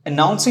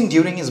 announcing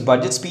during his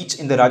budget speech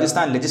in the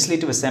Rajasthan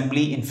Legislative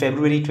Assembly in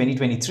February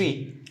 2023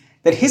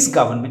 that his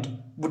government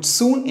would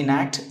soon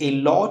enact a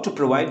law to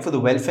provide for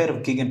the welfare of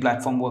gig and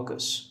platform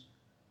workers.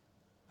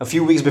 A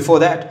few weeks before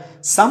that,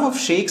 some of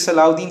Sheikh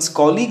Salahuddin's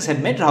colleagues had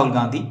met Rahul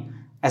Gandhi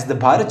as the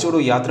Bharat Jodo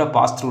Yatra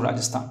passed through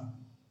Rajasthan.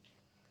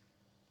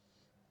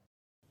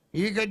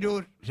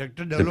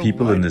 The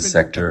people in this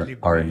sector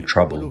are in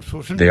trouble.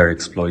 They are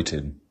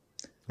exploited.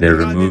 They are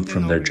removed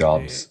from their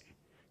jobs.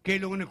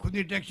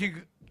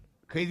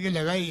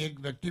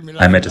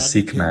 I met a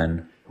Sikh man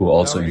who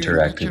also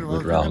interacted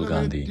with Rahul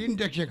Gandhi.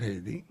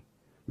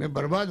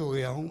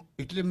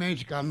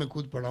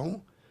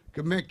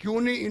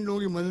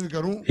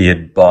 He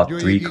had bought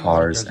 3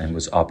 cars and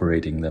was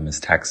operating them as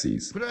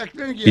taxis.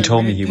 He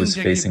told me he was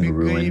facing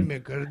ruin,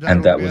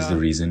 and that was the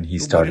reason he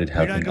started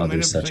helping other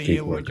such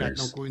gig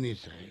workers.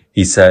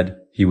 He said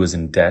he was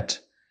in debt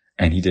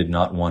and he did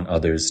not want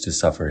others to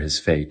suffer his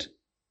fate.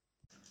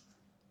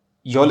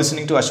 You're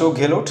listening to Ashok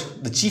Gehlot,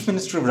 the Chief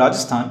Minister of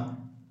Rajasthan,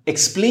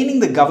 explaining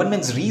the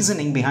government's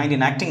reasoning behind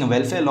enacting a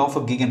welfare law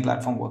for gig and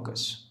platform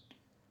workers.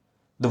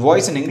 The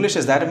voice in English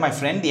is that of my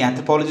friend, the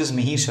anthropologist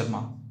Mihir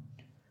Sharma.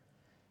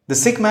 The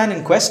Sikh man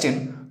in question,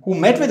 who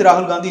met with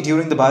Rahul Gandhi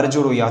during the Bharat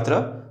Jodo Yatra,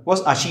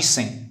 was Ashish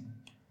Singh.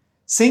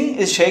 Singh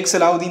is Sheikh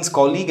Salahuddin's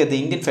colleague at the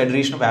Indian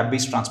Federation of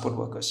App-Based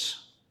Transport Workers.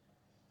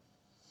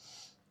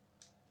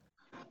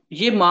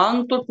 ये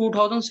मांग तो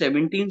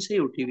 2017 से ही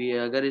उठी हुई है।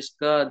 अगर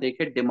इसका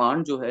देखे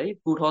डिमांड जो है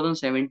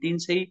 2017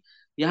 से ही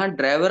यहाँ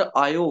ड्राइवर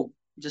आयोग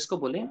जिसको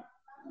बोले,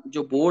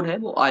 जो बोर्ड है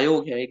वो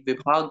आयोग है, एक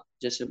विभाग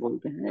जैसे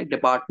बोलते हैं, एक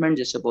डिपार्टमेंट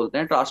जैसे बोलते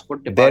हैं,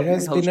 transport department. There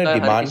has been a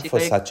demand for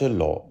such a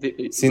law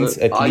since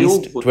at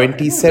least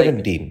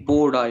 2017.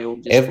 Board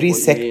आयोग Every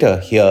sector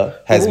here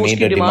has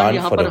made a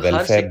demand for a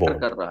welfare board.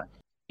 कर रहा है।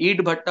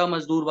 ईट भट्टा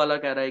मजदूर वाला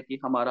कह रहा है कि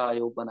हमारा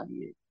आयोग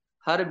बनाइए।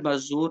 हर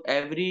मजदूर,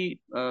 every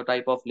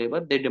type of labour,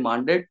 they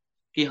demanded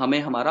कि हमें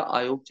हमारा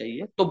आयोग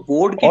चाहिए। तो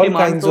बोर्ड की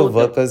डिमांड तो all kinds of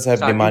workers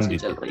have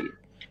demanded it.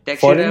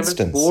 For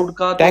instance,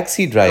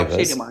 taxi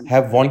drivers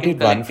have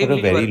wanted one for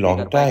a very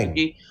long time.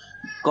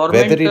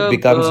 Whether it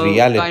becomes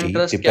reality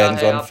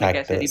depends on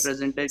factors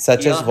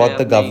such as what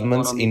the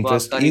government's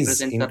interest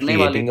is in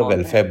creating a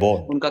welfare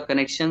board,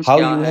 how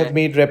you have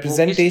made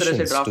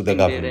representations to the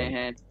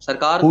government,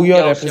 who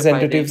your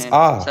representatives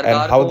are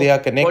and how they are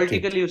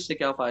connected,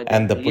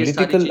 and the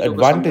political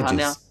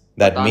advantages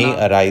that may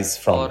arise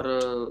from it.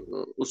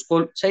 और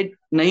उसको शायद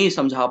नहीं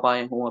समझा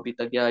पाए हों अभी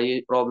तक, या ये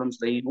प्रॉब्लम्स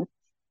रही हों।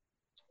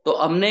 तो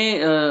हमने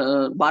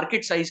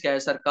मार्केट साइज क्या है,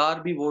 सरकार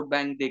भी वोट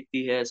बैंक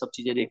देखती है, सब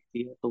चीजें देखती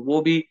है, तो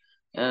वो भी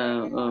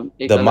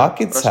The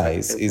market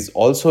size is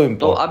also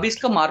important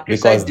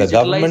because the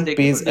government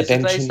pays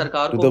attention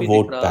to the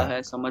vote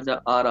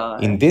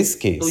bank. In this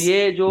case,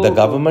 the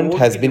government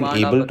has been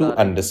able to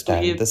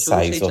understand the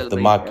size of the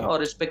market.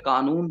 और इस पे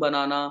कानून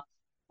बनाना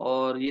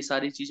और ये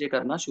सारी चीजें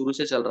करना शुरू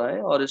से चल रहा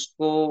है और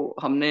इसको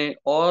हमने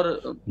और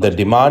the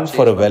demand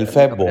for a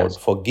welfare board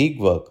for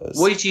gig workers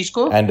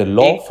and a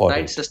law for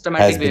it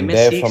has been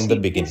there from the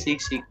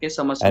beginning,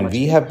 and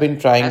we have been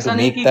trying to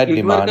make that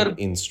demand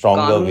in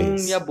stronger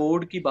ways.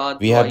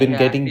 We have been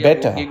getting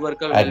better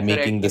at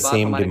making the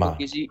same demand.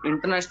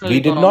 We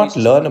did not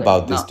learn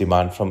about this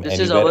demand from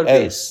anywhere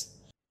else.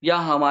 या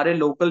हमारे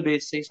local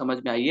base से ही समझ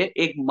में आई है.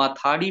 एक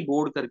Mathadi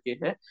board करके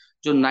है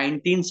जो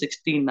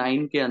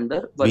 1969 के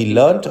अंदर we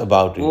learnt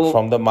about it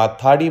from the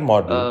Mathadi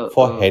model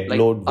for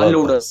headload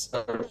workers.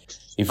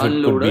 If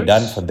it could be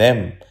done for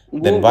them,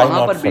 then why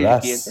not for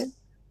us?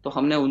 तो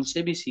हमने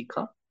उनसे भी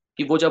सीखा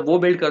कि वो जब वो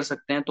बिल्ड कर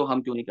सकते हैं तो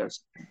हम क्यों नहीं कर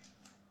सकते.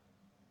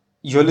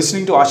 You're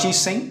listening to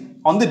Ashish Singh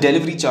on the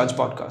Delivery Charge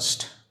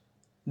podcast.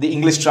 The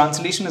English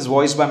translation is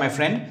voiced by my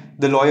friend,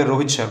 the lawyer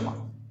Rohit Sharma.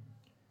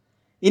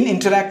 In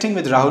interacting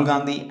with Rahul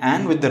Gandhi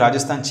and with the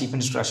Rajasthan Chief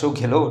Minister Ashok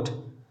Gehlot,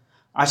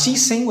 Ashish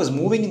Singh was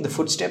moving in the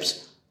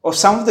footsteps of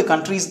some of the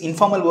country's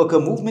informal worker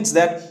movements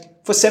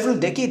that, for several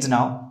decades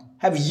now,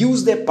 have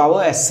used their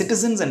power as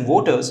citizens and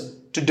voters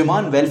to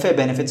demand welfare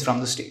benefits from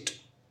the state.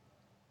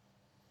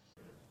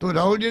 तो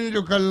राहुल जी ने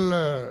जो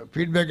कल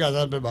feedback के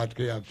आधार पर बात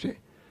की आपसे,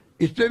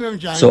 इससे हम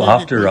चाहेंगे. So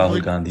after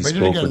Rahul Gandhi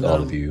spoke with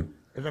all of you,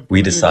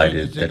 we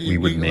decided that we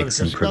would make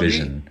some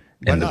provision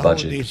in the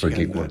budget for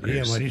gig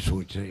workers.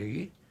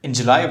 In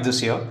July of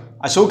this year,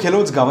 Ashok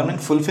Gehlot's government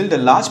fulfilled a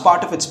large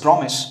part of its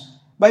promise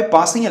by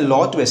passing a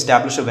law to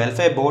establish a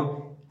welfare board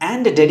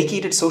and a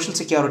dedicated social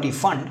security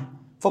fund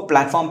for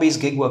platform-based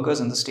gig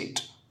workers in the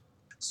state.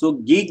 So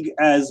gig,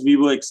 as we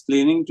were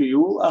explaining to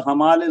you, a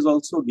hamal is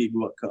also a gig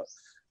worker,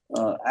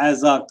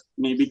 as are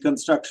maybe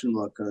construction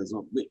workers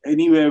or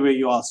anywhere where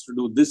you're asked to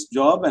do this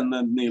job and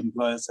then the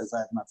employer says, I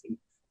have nothing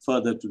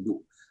further to do.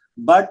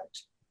 But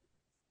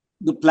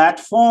the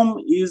platform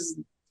is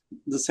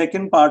the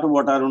second part of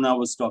what Aruna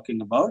was talking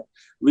about,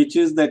 which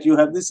is that you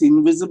have this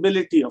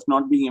invisibility of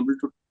not being able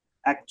to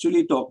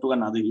actually talk to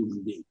another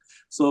human being.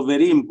 So a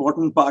very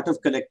important part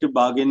of collective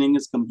bargaining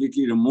is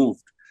completely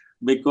removed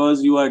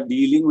because you are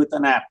dealing with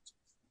an app.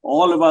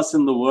 All of us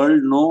in the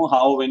world know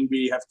how when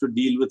we have to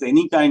deal with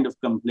any kind of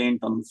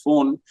complaint on the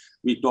phone,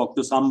 we talk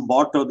to some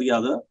bot or the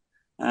other,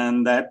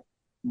 and that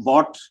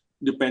bot,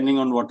 depending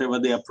on whatever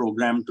they are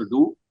programmed to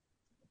do,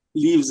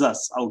 leaves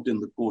us out in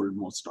the cold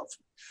most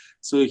often.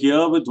 So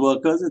here with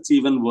workers, it's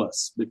even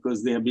worse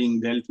because they are being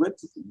dealt with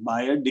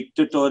by a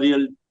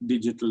dictatorial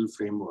digital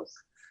framework,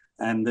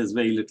 and there's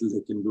very little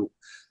they can do.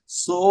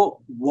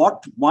 So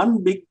what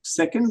one big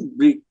second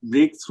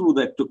breakthrough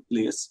that took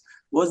place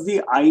was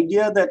the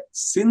idea that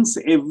since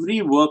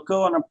every worker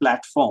on a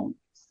platform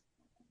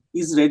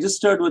is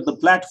registered with the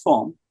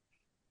platform,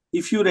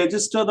 if you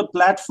register the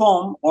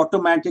platform,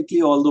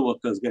 automatically all the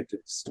workers get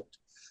registered.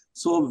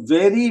 So a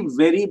very,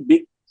 very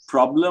big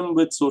problem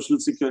with social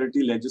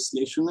security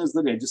legislation is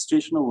the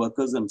registration of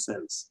workers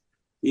themselves.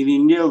 In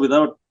India,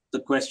 without the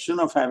question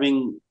of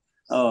having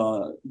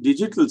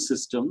digital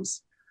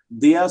systems,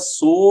 they are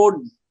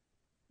so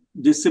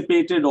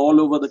dissipated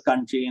all over the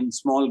country in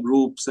small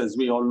groups, as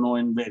we all know,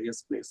 in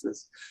various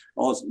places,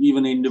 or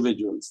even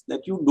individuals,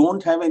 that you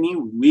don't have any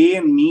way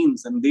and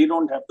means, and they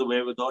don't have the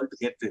wherewithal to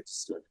get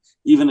registered,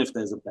 even if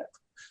there's a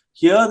platform.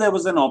 Here, there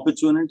was an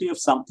opportunity of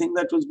something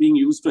that was being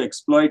used to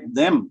exploit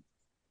them,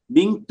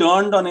 being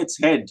turned on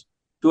its head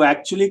to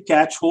actually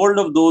catch hold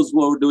of those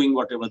who were doing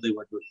whatever they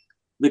were doing,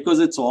 because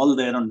it's all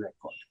there on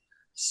record.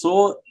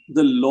 So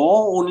the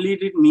law only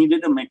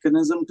needed a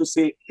mechanism to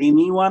say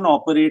anyone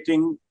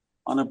operating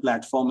on a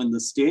platform in the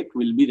state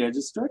will be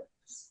registered,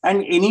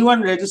 and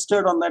anyone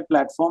registered on that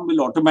platform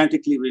will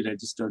automatically be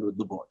registered with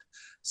the board.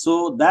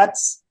 So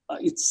that's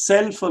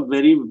itself a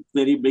very,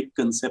 very big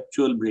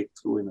conceptual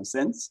breakthrough in a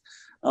sense.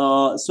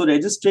 So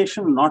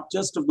registration, not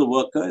just of the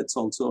worker, it's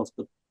also of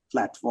the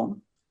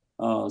platform.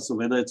 So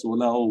whether it's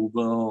Ola or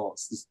Uber or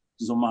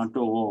Zomato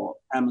or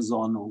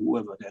Amazon or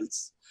whoever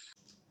else.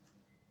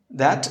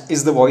 That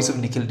is the voice of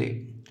Nikhil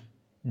Dey.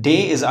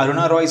 Dey is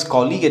Aruna Roy's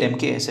colleague at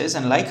MKSS,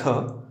 and like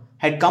her,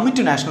 had come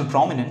into national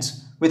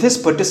prominence with his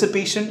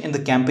participation in the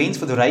campaigns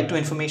for the right to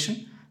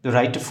information, the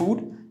right to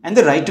food, and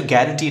the right to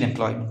guaranteed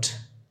employment.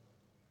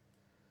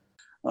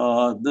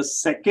 The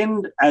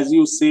second, as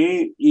you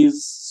say,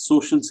 is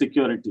social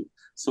security.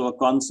 So a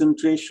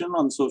concentration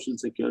on social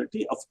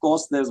security. Of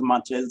course, there's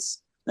much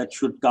else that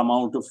should come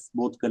out of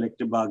both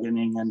collective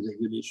bargaining and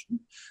regulation.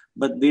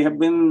 But they have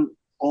been,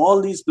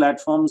 all these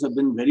platforms have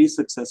been very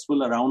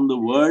successful around the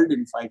world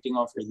in fighting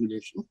off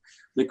regulation,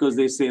 because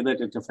they say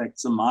that it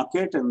affects the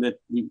market and that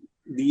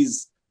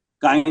these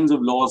kinds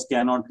of laws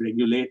cannot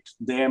regulate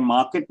their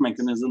market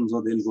mechanisms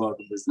or they'll go out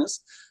of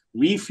business.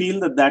 We feel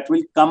that that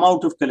will come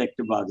out of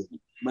collective bargaining,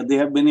 but they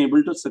have been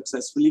able to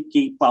successfully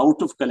keep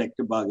out of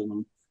collective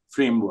bargaining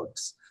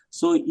frameworks.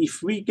 So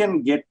if we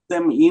can get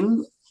them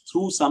in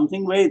through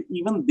something where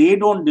even they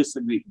don't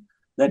disagree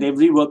that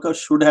every worker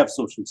should have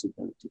social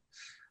security.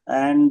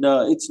 And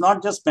it's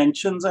not just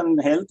pensions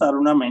and health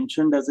Aruna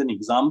mentioned as an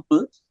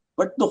example,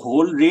 but the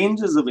whole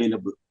range is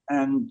available.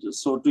 And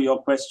so to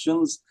your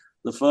questions,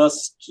 the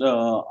first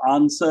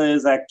answer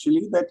is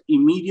actually that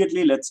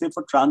immediately, let's say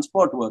for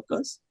transport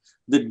workers,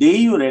 the day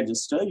you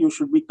register, you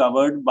should be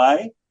covered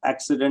by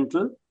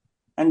accidental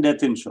and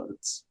death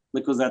insurance,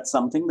 because that's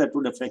something that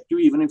would affect you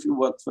even if you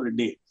work for a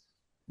day.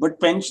 But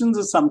pensions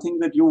is something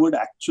that you would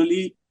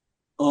actually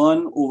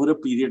earn over a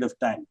period of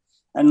time.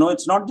 And no,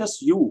 it's not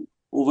just you.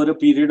 Over a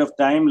period of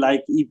time,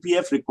 like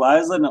EPF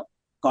requires a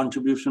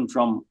contribution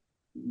from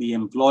the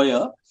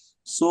employer.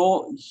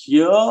 So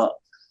here,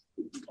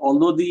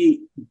 although the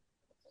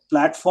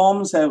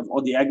platforms have,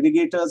 or the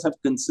aggregators have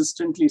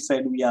consistently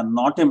said we are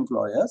not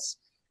employers,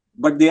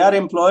 but they are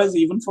employers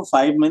even for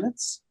 5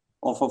 minutes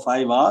or for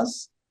 5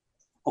 hours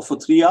or for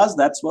 3 hours.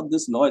 That's what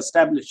this law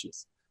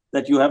establishes,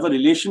 that you have a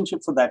relationship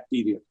for that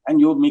period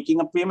and you're making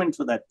a payment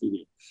for that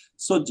period.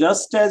 So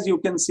just as you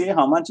can say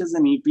how much is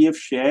an EPF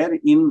share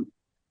in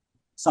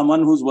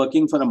someone who's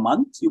working for a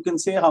month, you can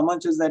say how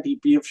much is that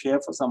EPF share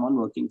for someone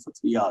working for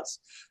 3 hours.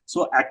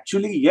 So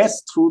actually,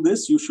 yes, through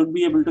this, you should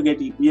be able to get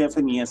EPF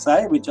and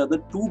ESI, which are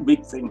the two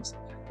big things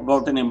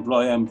about an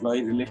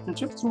employer-employee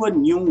relationship, through a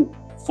new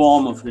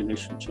form of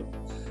relationship.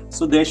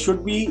 So there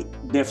should be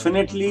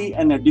definitely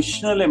an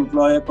additional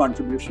employer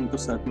contribution to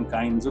certain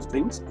kinds of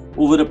things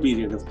over a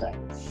period of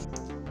time.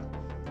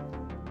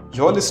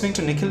 You're listening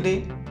to Nikhil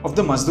Day of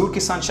the Mazdoor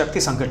Kisan Shakti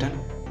Sangathan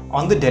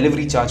on the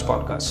Delivery Charge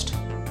podcast.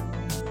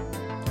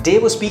 Day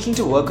was speaking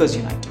to Workers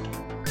United.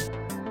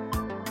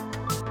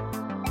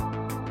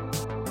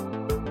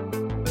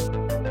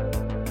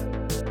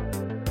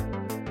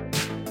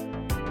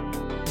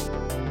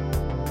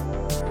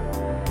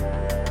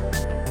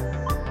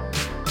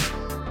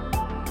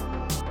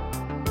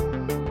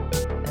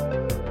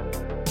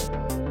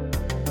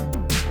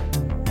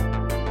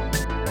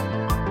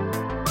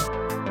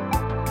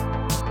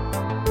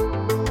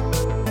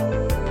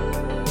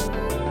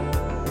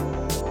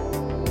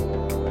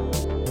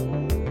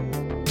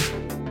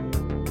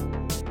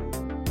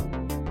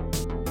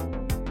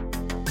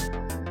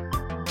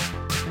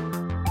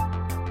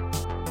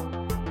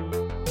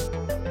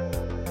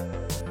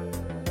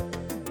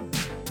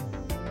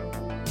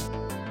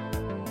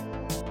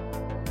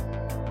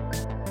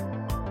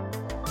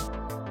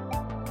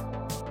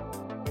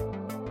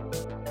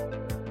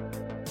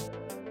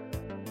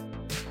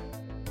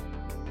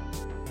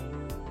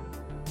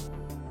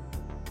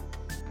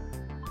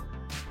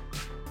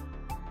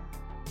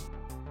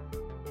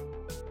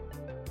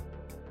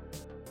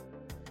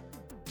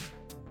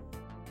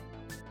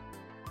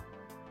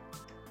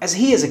 As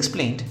he has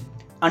explained,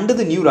 under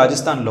the new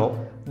Rajasthan law,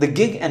 the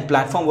Gig and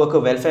Platform Worker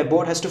Welfare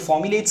Board has to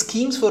formulate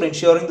schemes for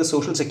ensuring the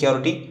social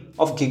security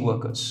of gig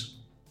workers.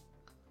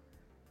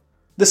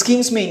 The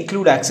schemes may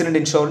include accident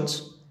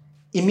insurance,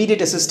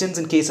 immediate assistance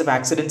in case of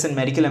accidents and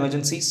medical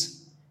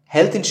emergencies,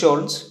 health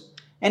insurance,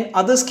 and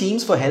other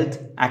schemes for health,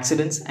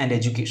 accidents, and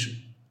education.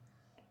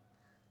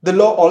 The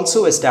law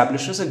also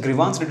establishes a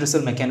grievance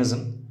redressal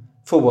mechanism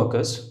for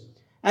workers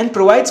and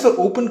provides for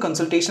open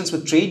consultations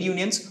with trade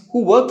unions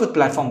who work with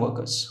platform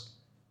workers.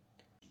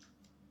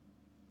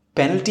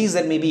 Penalties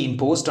that may be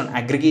imposed on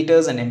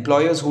aggregators and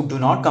employers who do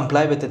not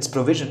comply with its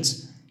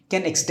provisions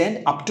can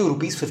extend up to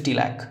Rs 50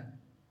 lakh.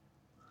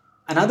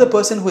 Another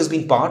person who has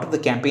been part of the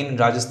campaign in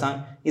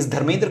Rajasthan is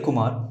Dharmendra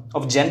Kumar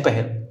of Jan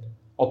Pahal,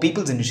 or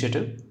People's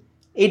Initiative,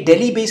 a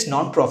Delhi-based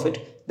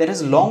non-profit that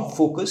has long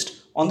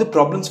focused on the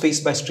problems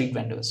faced by street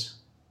vendors.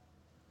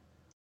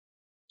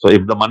 So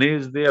if the money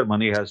is there,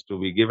 money has to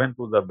be given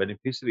to the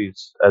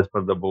beneficiaries as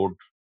per the board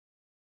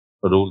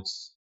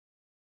rules.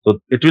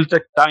 So it will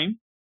take time,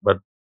 but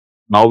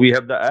now we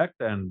have the act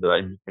and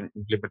the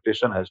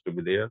implementation has to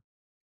be there.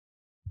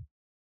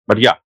 But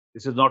yeah,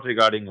 this is not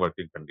regarding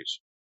working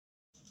condition.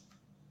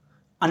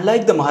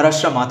 Unlike the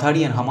Maharashtra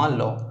Mathadi and Hamal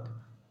law,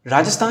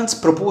 Rajasthan's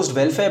proposed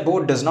welfare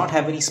board does not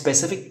have any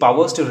specific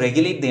powers to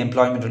regulate the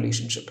employment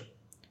relationship.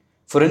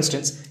 For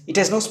instance, it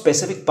has no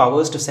specific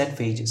powers to set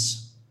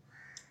wages.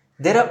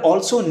 There are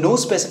also no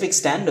specific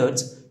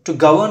standards to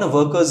govern a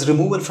worker's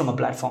removal from a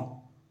platform.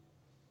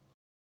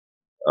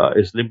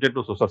 It's limited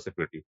to social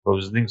security,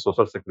 provisioning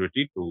social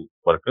security to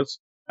workers.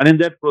 And in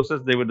that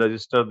process, they will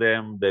register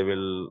them, they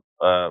will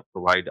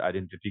provide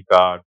identity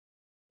card.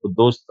 So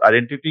those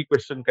identity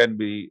question can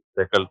be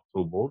tackled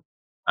through board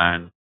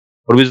and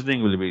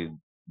provisioning will be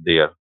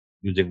there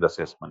using the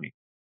cess money.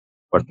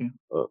 But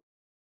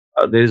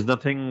there is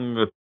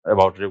nothing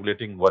about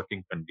regulating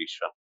working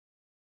condition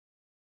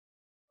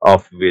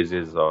of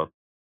wages or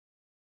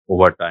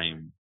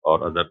overtime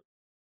or other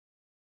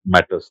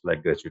matters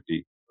like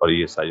gratuity or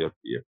ESI or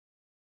PF.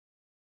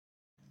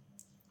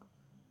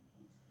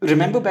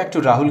 Remember back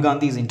to Rahul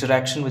Gandhi's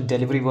interaction with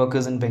delivery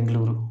workers in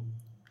Bengaluru.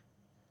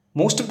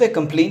 Most of their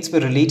complaints were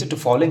related to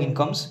falling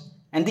incomes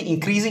and the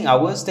increasing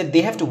hours that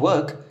they have to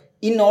work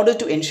in order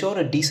to ensure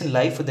a decent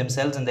life for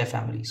themselves and their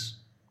families.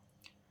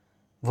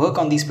 Work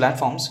on these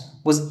platforms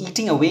was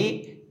eating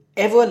away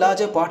ever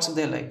larger parts of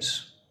their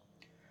lives.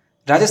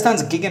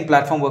 Rajasthan's gig and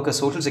platform worker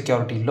social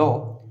security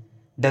law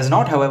does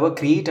not, however,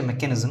 create a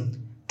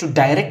mechanism to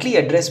directly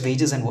address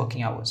wages and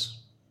working hours.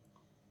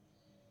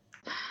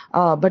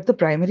 But the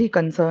primary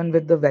concern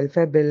with the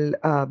welfare bill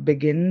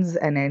begins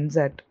and ends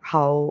at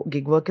how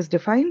gig work is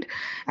defined,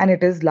 and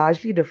it is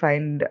largely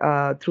defined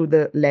through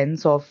the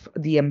lens of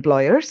the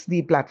employers,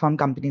 the platform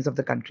companies of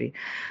the country.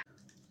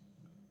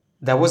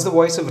 That was the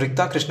voice of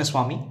Riktha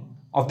Krishnaswamy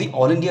of the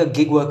All India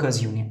Gig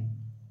Workers Union.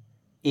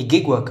 A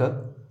gig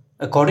worker,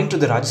 according to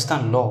the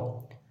Rajasthan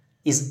law,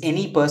 is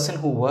any person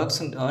who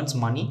works and earns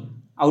money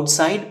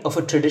outside of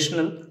a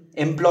traditional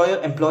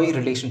employer-employee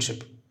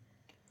relationship.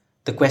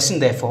 The question,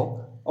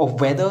 therefore, of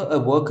whether a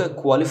worker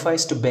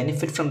qualifies to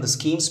benefit from the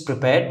schemes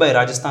prepared by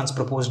Rajasthan's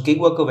proposed Gig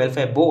Worker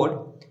Welfare Board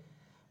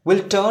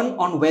will turn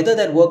on whether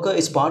that worker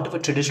is part of a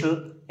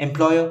traditional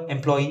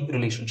employer-employee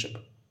relationship.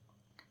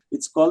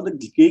 It's called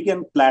the Gig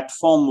and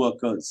Platform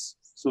Workers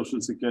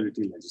Social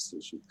Security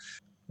legislation.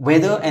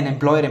 Whether an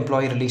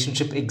employer-employee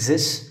relationship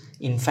exists,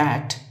 in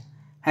fact,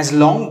 has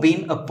long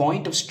been a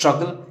point of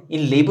struggle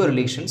in labor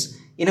relations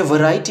in a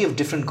variety of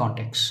different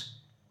contexts.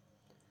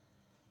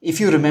 If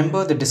you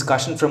remember the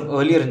discussion from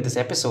earlier in this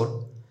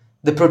episode,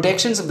 the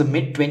protections of the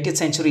mid-20th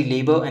century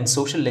labor and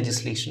social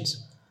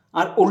legislations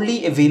are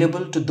only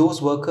available to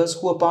those workers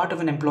who are part of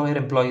an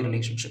employer-employee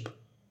relationship.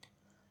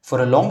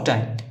 For a long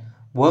time,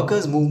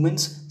 workers'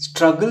 movements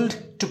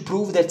struggled to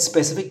prove that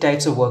specific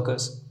types of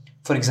workers,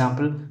 for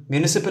example,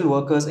 municipal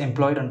workers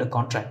employed under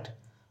contract,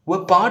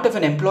 were part of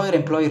an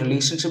employer-employee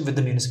relationship with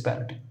the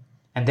municipality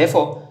and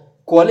therefore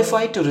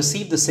qualified to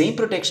receive the same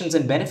protections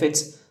and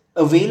benefits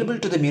available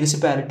to the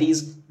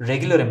municipality's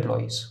regular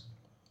employees.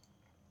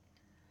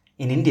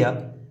 In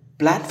India,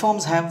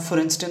 platforms have, for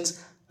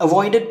instance,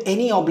 avoided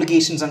any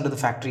obligations under the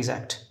Factories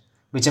Act,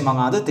 which among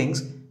other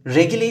things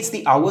regulates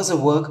the hours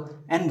of work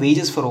and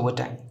wages for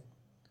overtime.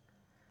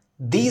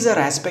 These are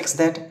aspects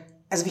that,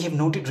 as we have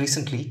noted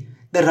recently,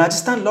 the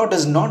Rajasthan law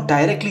does not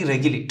directly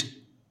regulate.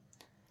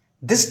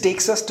 This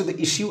takes us to the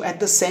issue at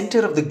the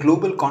center of the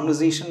global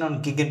conversation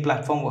on gig and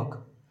platform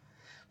work,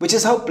 which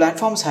is how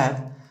platforms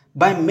have,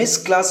 by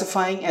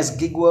misclassifying as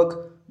gig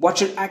work what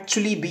should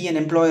actually be an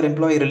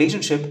employer-employee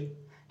relationship,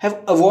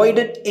 have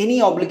avoided any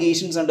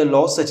obligations under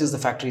laws such as the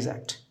Factories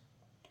Act.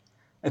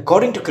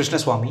 According to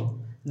Krishnaswamy,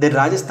 the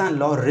Rajasthan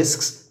law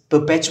risks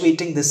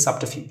perpetuating this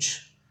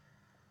subterfuge.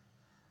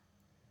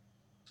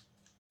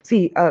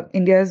 See,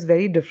 India is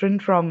very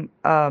different from,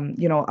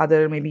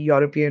 other maybe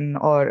European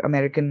or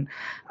American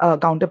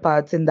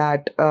counterparts in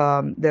that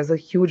there's a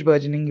huge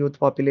burgeoning youth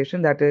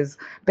population that is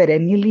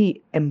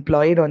perennially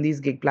employed on these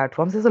gig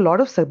platforms. There's a lot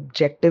of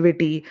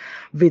subjectivity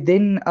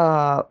within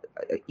a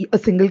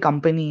single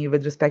company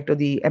with respect to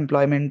the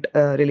employment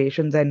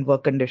relations and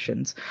work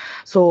conditions.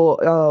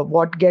 So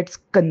what gets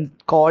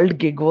called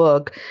gig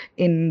work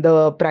in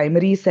the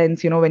primary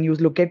sense, when you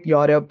look at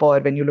Europe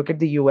or when you look at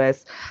the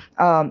US,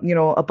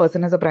 a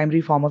person has a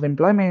primary form of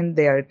employment.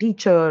 They are a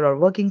teacher or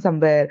working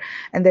somewhere,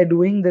 and they're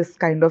doing this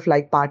kind of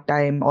like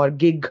part-time or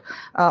gig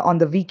on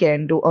the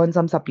weekend to earn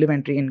some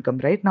supplementary income,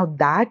 right? Now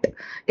that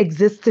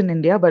exists in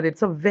India, but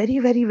it's a very,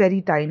 very,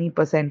 very tiny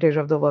percentage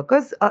of the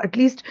workers, at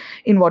least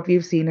in what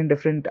we've seen in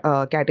different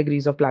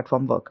categories of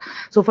platform work.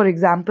 So for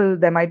example,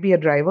 there might be a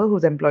driver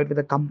who's employed with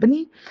a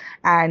company,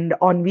 and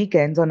on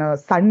weekends, on a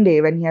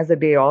Sunday when he has a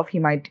day off, he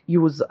might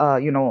use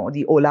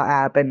the Ola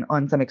app and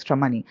earn some extra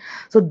money.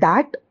 So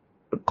that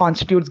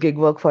constitutes gig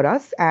work for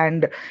us.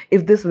 And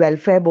if this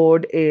welfare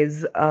board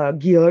is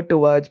geared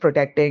towards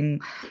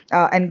protecting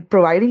and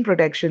providing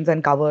protections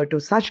and cover to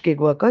such gig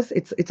workers,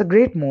 it's a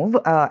great move,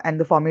 and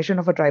the formation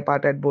of a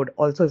tripartite board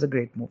also is a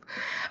great move.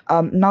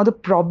 Now the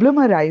problem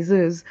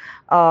arises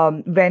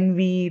when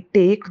we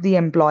take the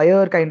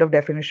employer kind of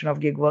definition of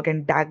gig work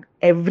and tag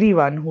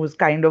everyone who's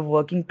kind of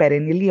working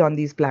perennially on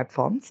these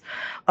platforms,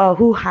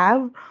 who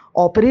have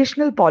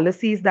operational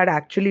policies that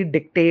actually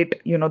dictate,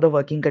 the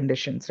working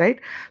conditions, right?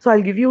 So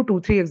I'll give you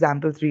 2-3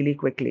 examples really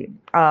quickly.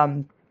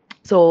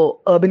 So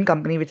Urban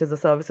Company, which is a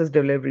services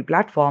delivery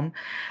platform,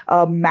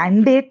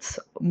 mandates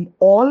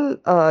all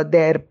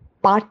their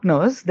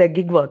partners, their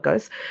gig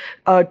workers,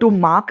 to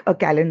mark a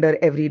calendar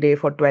every day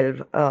for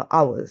 12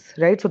 hours,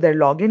 right? So their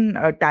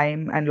login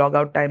time and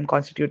logout time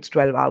constitutes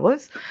 12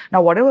 hours.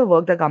 Now, whatever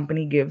work the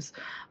company gives,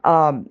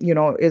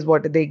 is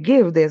what they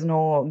give. There's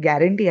no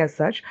guarantee as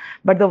such,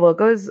 but the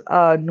workers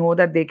know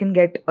that they can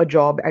get a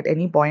job at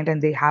any point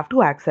and they have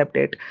to accept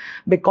it,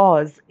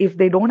 because if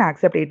they don't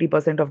accept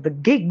 80% of the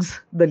gigs,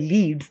 the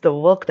leads, the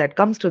work that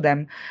comes to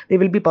them, they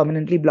will be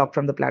permanently blocked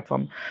from the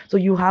platform. So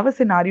you have a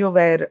scenario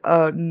where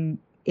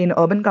in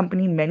Urban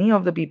Company, many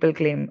of the people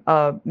claim,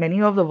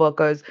 many of the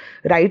workers,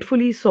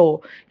 rightfully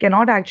so,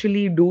 cannot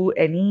actually do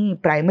any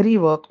primary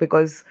work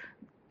because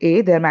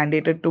they're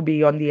mandated to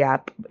be on the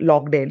app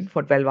logged in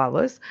for 12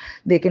 hours.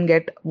 They can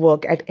get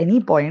work at any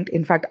point,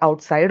 in fact,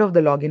 outside of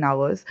the login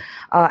hours.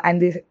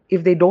 And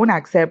if they don't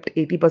accept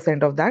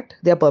 80% of that,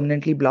 they're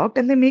permanently blocked,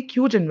 and they make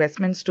huge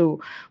investments to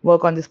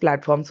work on this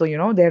platform. So,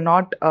 they're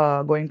not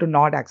going to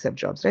not accept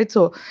jobs, right?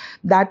 So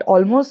that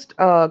almost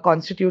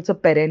constitutes a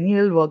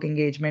perennial work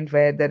engagement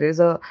where there is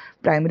a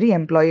primary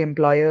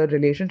employee-employer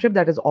relationship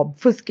that is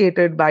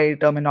obfuscated by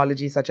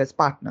terminology such as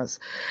partners.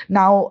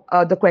 Now,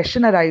 the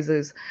question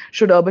arises,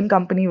 should urban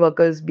company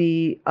workers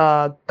be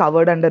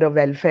covered under a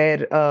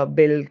welfare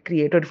bill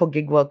created for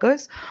gig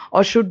workers,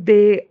 or should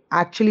they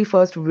actually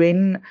first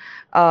win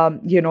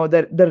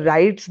the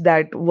rights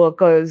that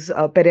workers,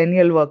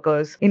 perennial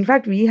workers. In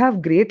fact, we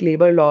have great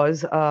labor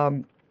laws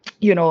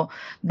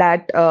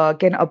that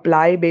can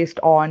apply based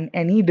on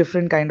any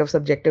different kind of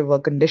subjective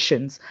work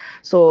conditions.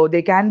 So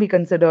they can be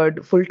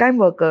considered full-time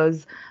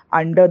workers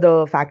under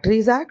the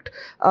Factories Act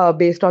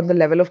based on the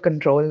level of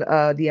control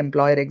the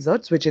employer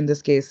exerts, which in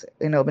this case,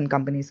 in urban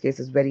companies' case,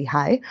 is very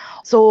high.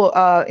 So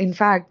in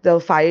fact, the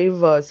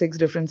 5-6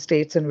 different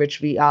states in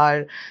which we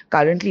are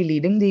currently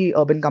leading the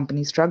urban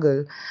company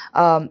struggle,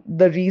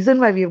 the reason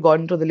why we've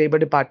gone to the Labor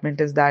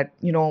Department is that,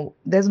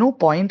 there's no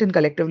point in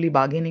collectively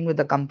bargaining with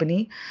the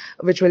company,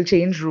 which will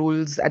change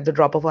rules at the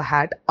drop of a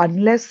hat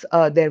unless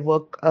their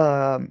work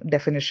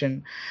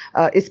definition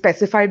is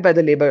specified by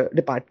the Labor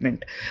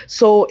Department.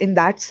 So in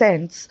that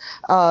sense,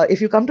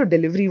 if you come to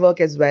delivery work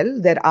as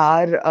well, there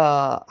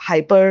are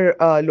hyper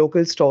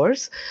local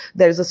stores.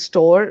 There is a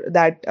store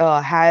that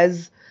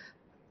has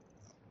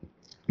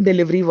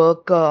delivery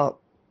work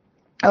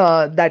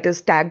that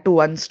is tagged to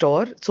one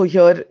store. So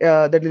here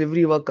the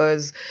delivery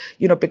workers,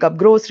 pick up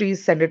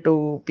groceries, send it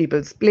to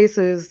people's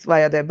places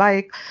via their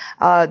bike.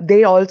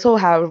 They also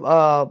have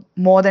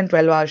more than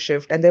 12-hour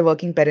shift, and they're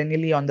working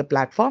perennially on the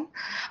platform.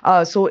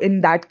 So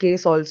in that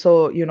case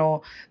also,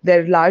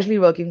 they're largely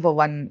working for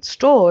one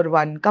store,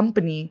 one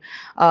company,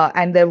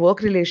 and their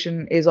work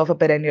relation is of a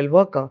perennial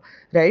worker,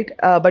 right?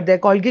 But they're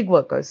called gig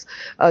workers.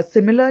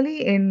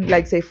 Similarly, in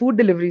say food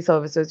delivery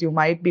services, you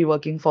might be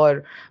working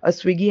for a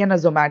Swiggy and a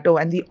Zomato,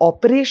 and the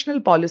operational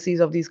policies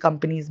of these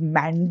companies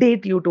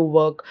mandate you to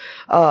work,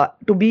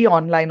 to be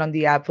online on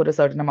the app for a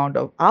certain amount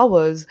of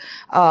hours,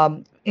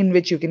 in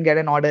which you can get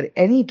an order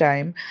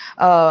anytime,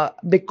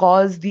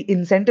 because the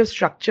incentive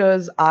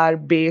structures are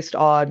based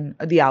on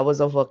the hours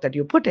of work that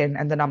you put in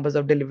and the numbers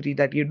of delivery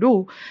that you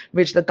do,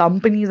 which the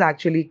companies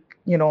actually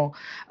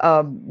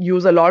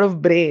use a lot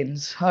of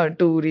brains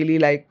to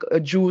really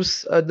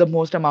juice the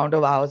most amount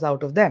of hours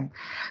out of them.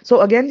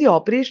 So again, the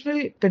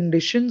operational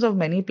conditions of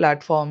many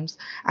platforms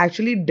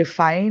actually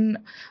define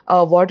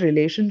what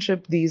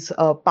relationship these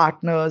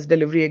partners,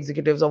 delivery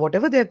executives, or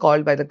whatever they're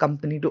called by the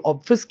company, to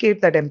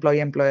obfuscate that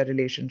employee-employer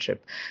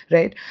relationship,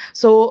 right?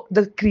 So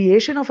the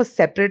creation of a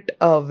separate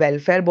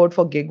welfare board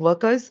for gig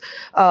workers,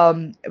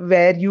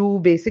 where you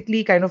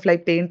basically kind of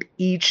paint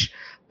each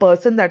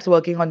person that's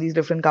working on these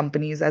different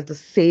companies as the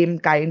same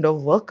kind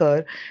of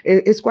worker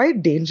is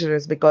quite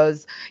dangerous,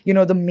 because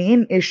the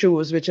main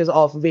issues, which is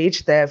of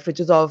wage theft,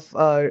 which is of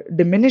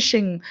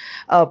diminishing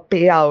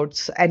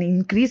payouts and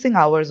increasing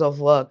hours of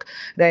work,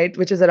 right,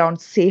 which is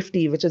around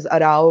safety, which is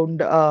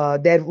around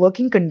their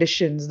working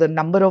conditions, the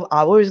number of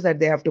hours that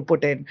they have to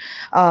put in,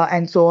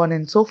 and so on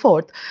and so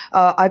forth,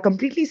 are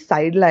completely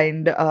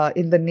sidelined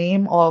in the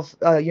name of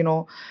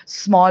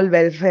small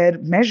welfare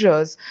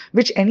measures,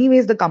 which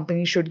anyways the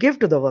company should give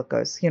to the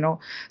workers.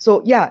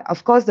 So yeah,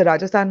 of course the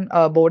Rajasthan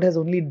board has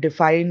only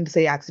defined,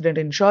 say, accident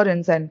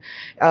insurance, and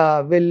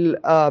will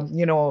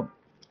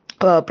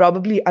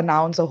probably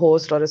announce a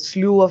host or a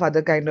slew of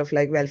other kind of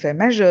welfare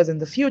measures in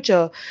the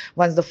future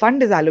once the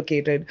fund is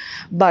allocated.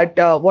 But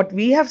what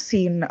we have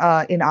seen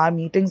in our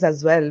meetings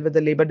as well with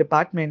the Labor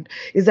Department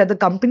is that the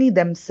company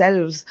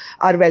themselves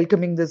are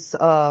welcoming these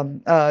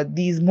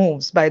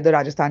moves by the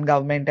Rajasthan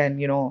government,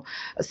 and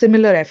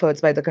similar efforts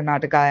by the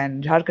Karnataka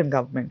and Jharkhand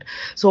government.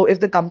 So if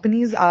the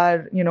companies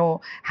are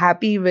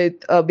happy with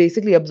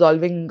basically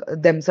absolving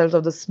themselves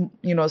of the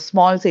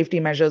small safety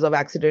measures of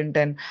accident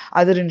and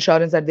other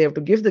insurance that they have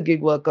to give the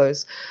gig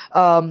workers,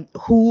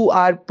 who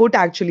are put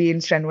actually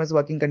in strenuous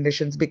working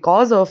conditions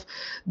because of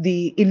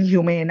the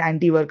inhumane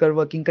anti-worker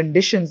working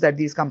conditions that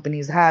these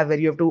companies have, where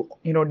you have to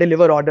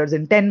deliver orders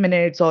in 10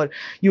 minutes, or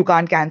you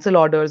can't cancel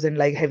orders in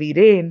heavy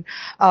rain.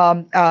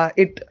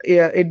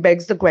 It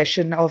begs the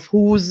question of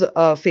whose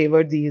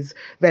favored these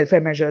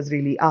welfare measures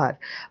really are,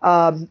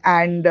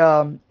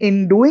 and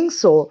in doing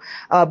so,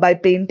 by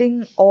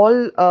painting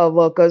all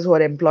workers who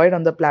are employed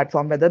on the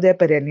platform, whether they're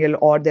perennial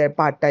or they're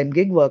part-time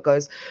gig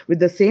workers, with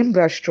the same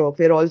brushstroke,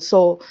 we're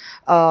also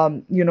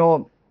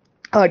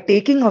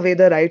taking away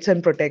the rights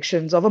and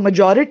protections of a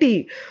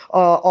majority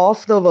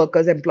of the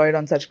workers employed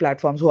on such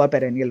platforms who are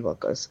perennial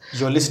workers.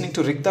 You're listening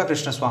to Riktha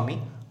Krishnaswamy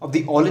of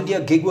the All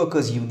India Gig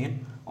Workers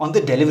Union on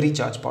the Delivery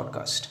Charge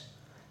podcast.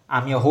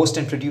 I'm your host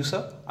and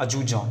producer,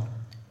 Aju John.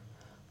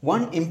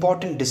 One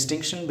important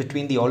distinction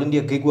between the All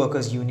India Gig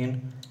Workers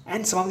Union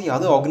and some of the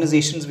other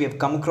organizations we have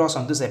come across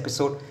on this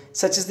episode,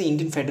 such as the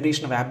Indian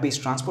Federation of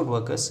App-Based Transport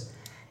Workers,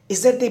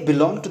 is that they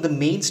belong to the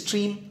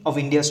mainstream of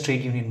India's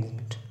trade union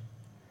movement.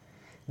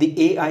 The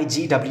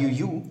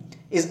AIGWU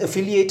is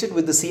affiliated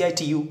with the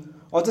CITU,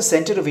 or the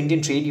Centre of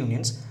Indian Trade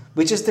Unions,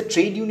 which is the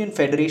trade union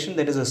federation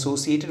that is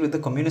associated with the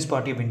Communist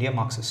Party of India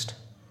Marxist.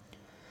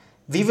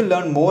 We will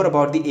learn more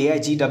about the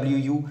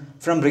AIGWU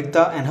from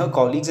Rikta and her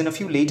colleagues in a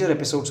few later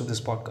episodes of this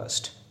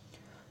podcast.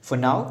 For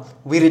now,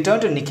 we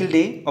return to Nikhil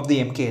Dey of the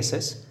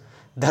MKSS,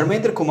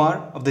 Dharmendra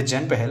Kumar of the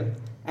Jan Pahal,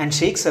 and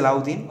Sheikh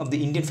Salahuddin of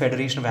the Indian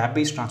Federation of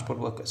App-Based Transport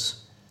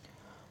Workers.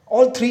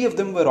 All three of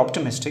them were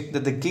optimistic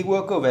that the Gig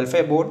Worker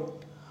Welfare Board,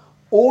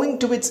 owing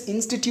to its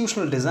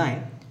institutional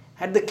design,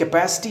 had the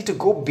capacity to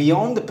go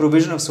beyond the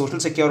provision of social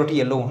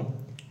security alone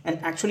and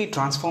actually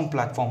transform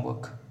platform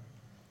work.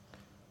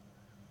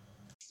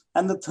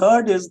 And the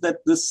third is that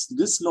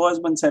this law has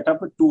been set up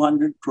at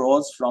 200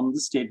 crores from the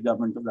state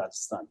government of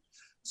Rajasthan.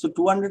 So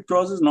 200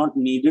 crores is not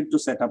needed to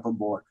set up a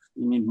board.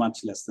 You need much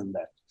less than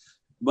that.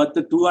 But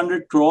the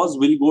 200 crores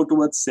will go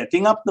towards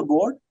setting up the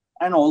board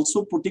and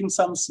also putting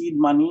some seed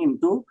money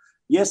into,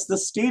 yes, the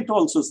state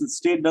also. So the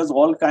state does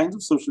all kinds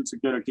of social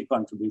security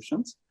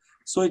contributions.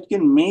 So it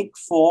can make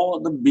for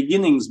the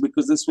beginnings,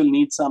 because this will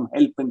need some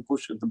help and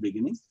push at the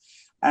beginning.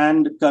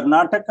 And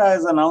Karnataka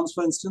has announced,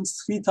 for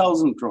instance,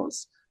 3,000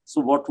 crores. So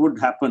what would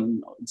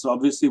happen? It's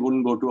obviously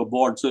wouldn't go to a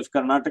board. So if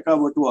Karnataka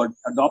were to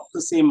adopt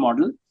the same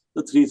model,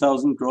 the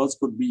 3,000 crores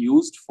could be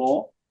used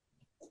for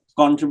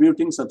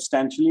contributing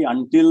substantially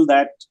until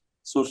that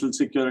social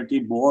security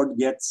board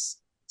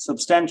gets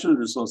substantial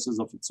resources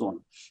of its own.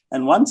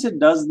 And once it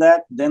does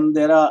that, then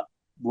there are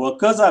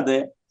workers are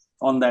there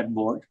on that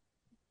board.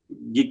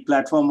 Gig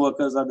platform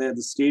workers are there.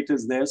 The state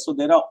is there. So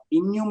there are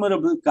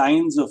innumerable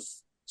kinds of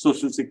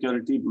social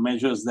security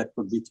measures that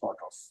could be thought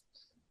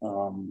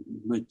of,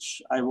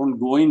 which I won't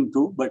go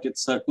into, but it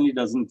certainly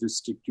doesn't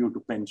restrict you to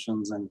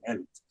pensions and health.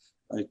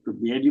 It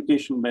could be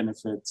education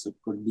benefits. It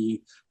could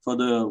be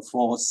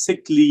for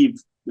sick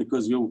leave,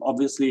 because you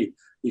obviously,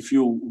 if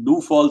you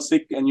do fall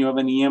sick and you have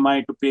an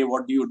EMI to pay,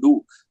 what do you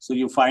do? So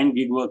you find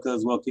gig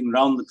workers working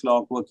round the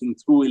clock, working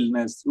through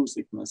illness, through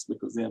sickness,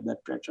 because they have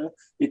that pressure.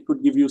 It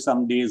could give you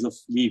some days of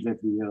leave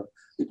every year.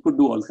 It could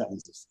do all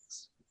kinds of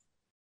things.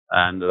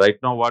 And right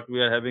now what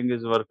we are having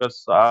is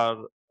workers are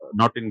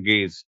not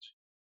engaged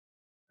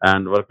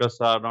and workers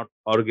are not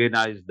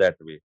organized that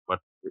way. But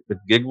with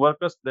gig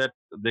workers, that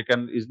they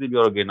can easily be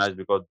organized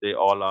because they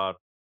all are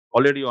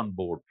already on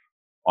board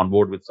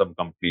with some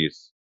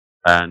companies,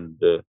 and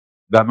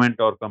government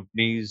or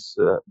companies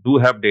do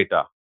have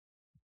data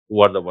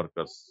who are the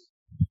workers.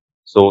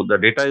 So the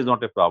data is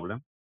not a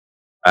problem,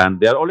 and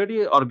they are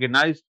already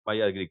organized by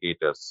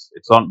aggregators.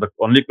 The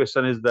only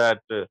question is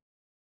that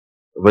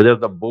whether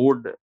the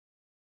board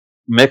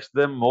makes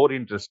them more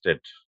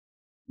interested.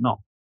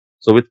 No.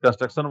 So with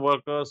construction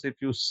workers, if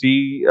you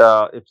see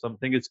if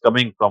something is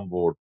coming from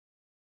board,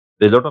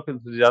 there's a lot of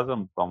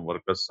enthusiasm from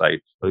workers'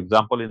 side. For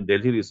example, in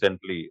Delhi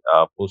recently,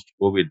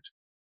 post-COVID,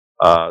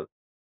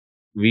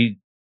 we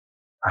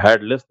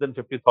had less than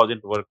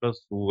 50,000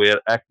 workers who were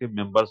active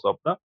members of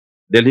the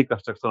Delhi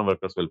Construction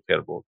Workers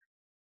Welfare Board.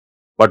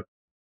 But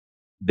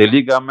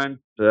Delhi government,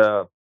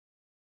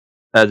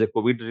 as a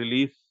COVID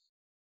relief,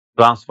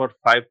 transferred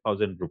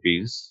 5,000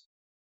 rupees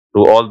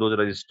to all those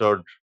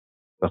registered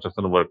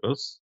construction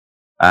workers.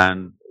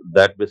 And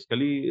that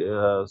basically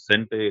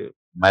sent a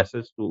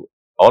message to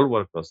all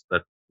workers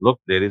that, look,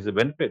 there is a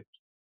benefit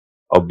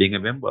of being a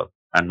member.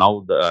 And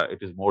now it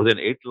is more than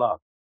 8 lakh.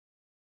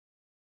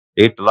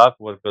 8 lakh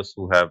workers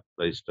who have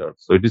registered.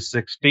 So it is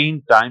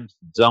 16 times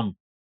jump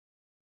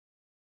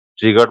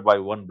triggered by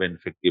one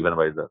benefit given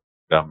by the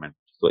government.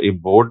 So if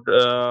board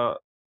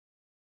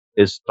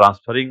is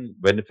transferring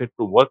benefit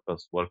to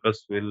workers,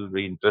 workers will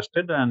be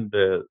interested, and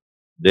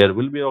there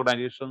will be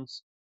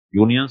organizations,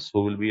 unions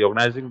who will be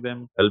organizing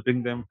them,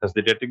 helping them,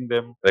 facilitating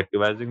them,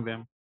 activizing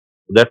them.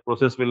 That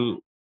process will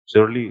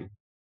surely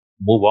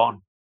move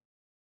on.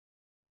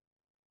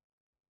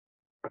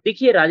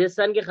 देखिए,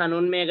 राजस्थान के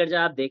कानून में अगर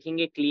आप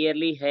देखेंगे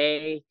clearly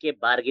है कि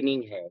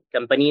bargaining है,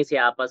 कंपनी से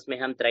आपस में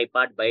हम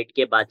ट्राइपार्ट बैठ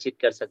के बातचीत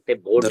कर सकते,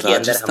 बोर्ड के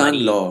अंदर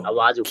हमारी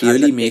आवाज उठा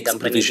सकते,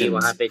 कंपनी की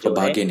वहां पे जो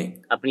है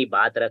अपनी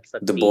बात रख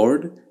सकती है।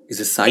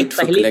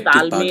 पहली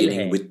तालमेल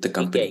है,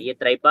 ठीक है, ये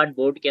ट्राइपार्ट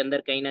बोर्ड के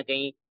अंदर कहीं ना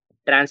कहीं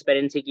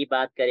ट्रांसपेरेंसी की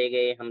बात करे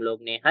गए हम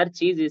लोग ने, हर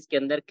चीज इसके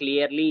अंदर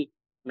क्लियरली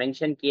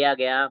मेंशन किया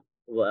गया,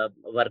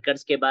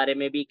 वर्कर्स के बारे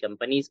में भी,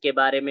 कंपनीज के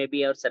बारे में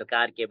भी और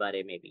सरकार के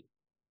बारे में भी।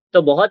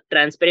 तो बहुत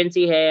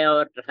ट्रांसपेरेंसी है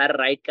और हर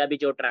राइट का भी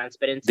जो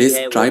ट्रांसपेरेंसी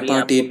है वो भी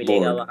आपको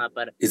मिलेगा वहां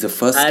पर।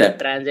 हर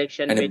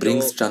ट्रांजैक्शन पे जो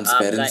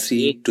आपका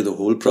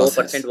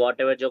 1%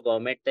 व्हाटएवर जो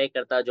गवर्नमेंट तय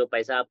करता, जो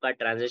पैसा आपका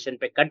ट्रांजैक्शन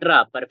पे कट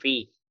रहा पर फी,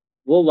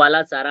 वो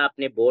वाला सारा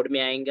अपने बोर्ड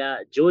में आएगा।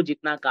 जो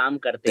जितना काम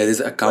करते हैं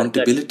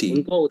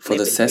उनको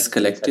उतने cess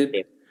collected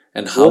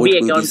and how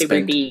it will be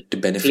spent to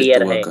benefit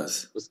the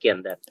workers उसके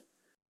अंदर।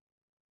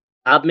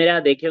 आप मेरा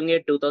देखेंगे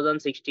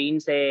 2016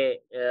 से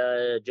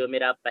जो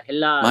मेरा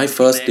पहला My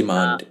first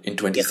demand in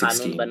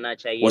 2016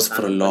 was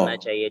for a law,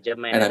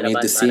 and I made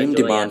the same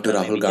demand to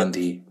Rahul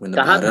Gandhi when the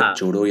Bharat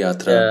Jodo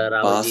Yatra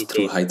passed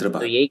through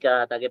Hyderabad. तो यही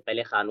कहा था कि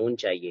पहले कानून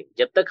चाहिए।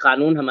 जब तक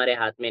कानून हमारे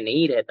हाथ में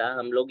नहीं रहता,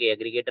 हम लोग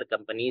एग्रीगेटर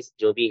कंपनीज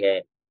जो भी है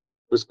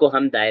उसको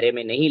हम दायरे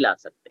में नहीं ला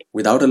सकते।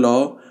 Without a law,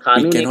 we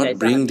कानून एक cannot ऐसा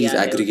bring these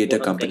हथियार है, aggregator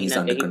उसको हम कहीं companies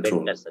ना under कहीं बेंड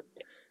control. कर सकते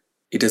हैं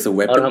It is a और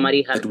weapon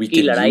हमारी that हक we की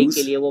can लड़ाई use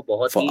के लिए वो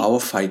बहुत for he our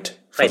fight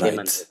for फायदेमंद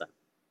rights. होगा।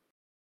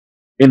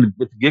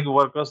 With gig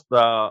workers,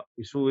 the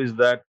issue is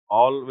that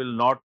all will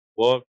not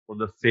work for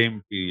the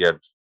same period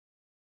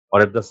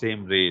or at the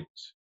same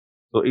rate.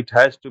 So it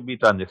has to be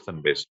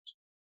transaction based.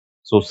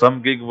 So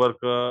some gig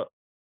worker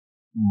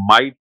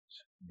might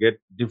get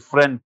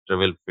different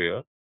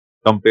welfare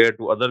compared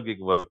to other gig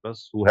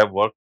workers who have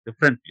worked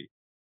differently.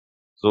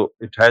 So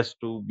it has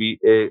to be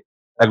a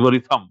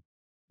algorithm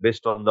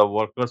based on the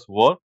workers'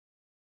 work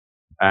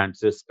and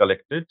is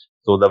collected.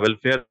 So the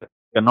welfare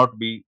cannot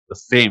be the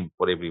same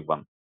for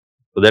everyone.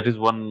 So that is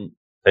one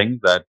thing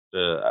that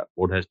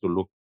board has to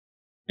look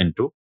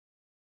into.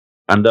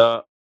 And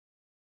the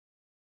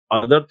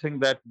other thing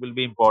that will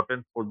be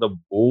important for the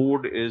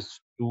board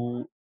is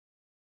to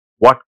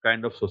what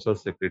kind of social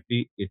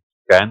security it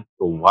can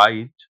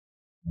provide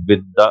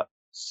with the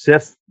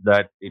cess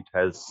that it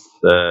has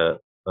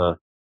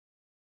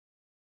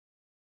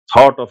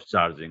thought of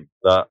charging.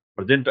 The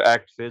present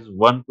act says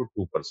 1 to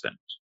 2%,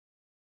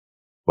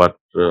 but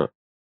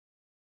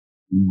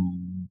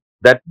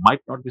that might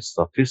not be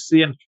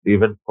sufficient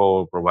even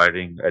for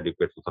providing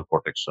adequate social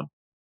protection.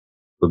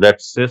 So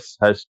that cess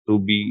has to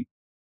be,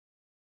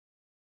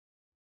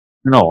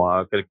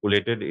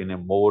 calculated in a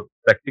more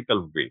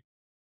practical way.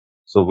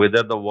 So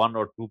whether the 1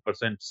 or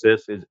 2%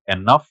 cess is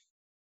enough,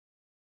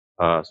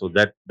 so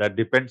that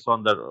depends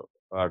on the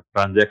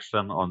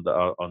transaction on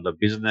the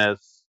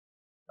business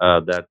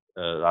that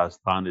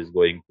Rajasthan is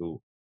going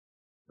to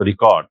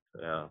record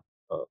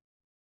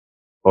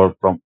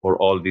for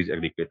all these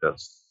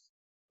aggregators,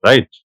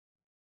 right?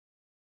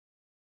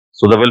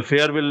 So the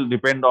welfare will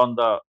depend on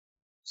the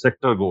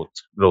sector growth,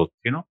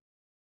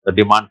 the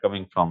demand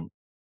coming from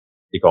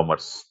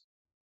e-commerce.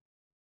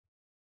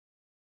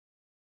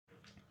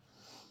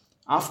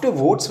 After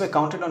votes were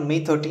counted on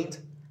May 13th,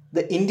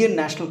 the Indian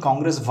National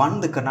Congress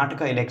won the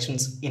Karnataka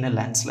elections in a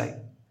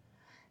landslide.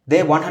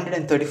 Their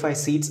 135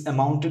 seats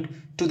amounted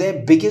to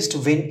their biggest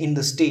win in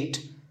the state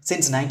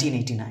since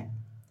 1989.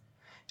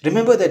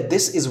 Remember that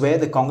this is where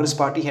the Congress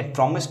party had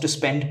promised to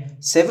spend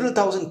several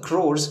thousand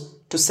crores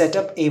to set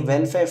up a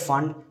welfare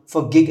fund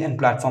for gig and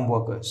platform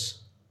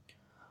workers.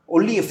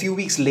 Only a few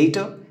weeks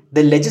later,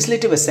 the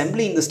Legislative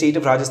Assembly in the state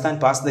of Rajasthan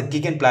passed the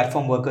Gig and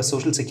Platform Workers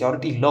Social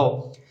Security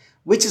Law,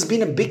 which has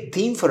been a big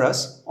theme for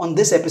us on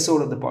this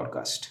episode of the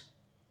podcast.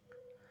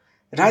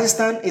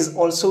 Rajasthan is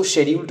also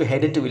scheduled to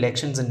head into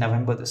elections in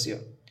November this year.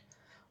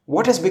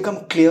 What has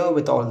become clear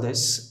with all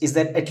this is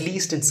that at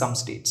least in some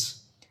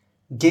states,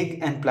 gig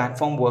and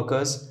platform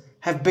workers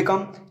have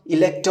become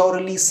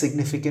electorally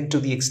significant to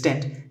the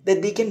extent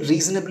that they can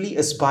reasonably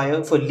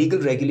aspire for legal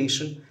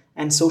regulation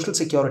and social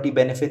security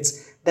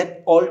benefits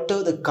that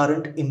alter the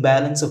current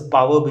imbalance of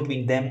power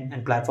between them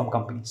and platform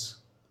companies.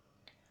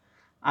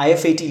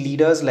 IFAT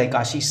leaders like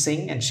Ashish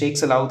Singh and Sheikh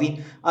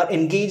Salahuddin are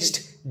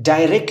engaged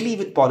directly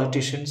with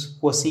politicians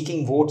who are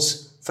seeking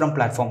votes from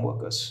platform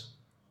workers.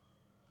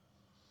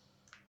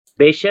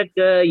 बेशक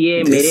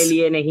ये मेरे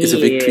लिए नहीं, ये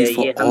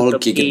हम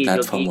सबकी जो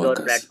gig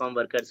और प्लेटफॉर्म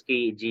वर्कर्स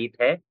की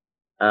जीत है।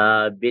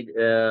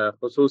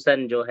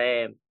 खुसूसन जो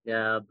है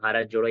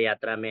भारत जोड़ो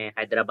यात्रा में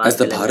Hyderabad As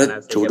the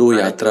Bharat Jodo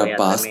Yatra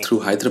passed through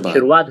Hyderabad,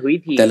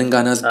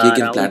 Telangana's gig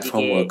and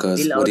platform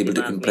workers were able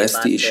to impress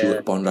the issue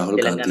upon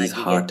Rahul Gandhi's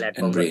heart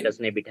and brain.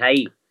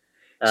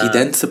 He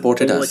then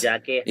supported us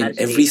in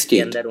every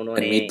state and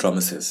made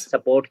promises.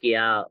 Support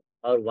किया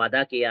और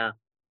वादा किया,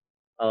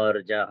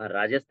 और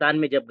राजस्थान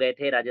में जब गए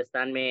थे,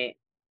 राजस्थान में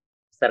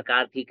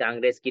सरकार थी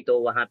कांग्रेस की, तो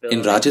वहां पे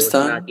in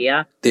Rajasthan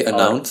they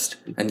announced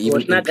and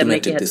even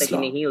implemented this law.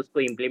 नहीं, उसको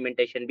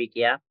इम्प्लीमेंटेशन भी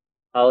किया,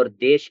 और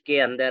देश के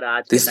अंदर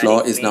आज this law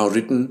is now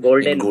written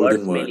in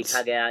golden words.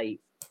 लिखा गया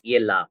ये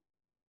law.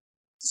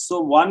 So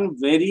one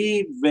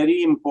very,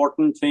 very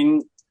important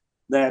thing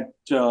that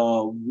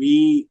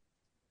we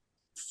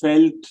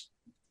felt,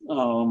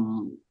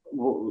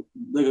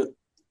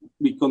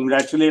 we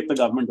congratulate the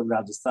government of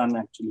Rajasthan,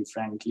 actually,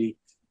 frankly,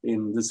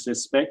 in this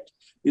respect,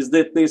 is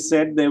that they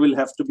said there will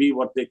have to be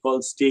what they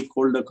call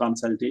stakeholder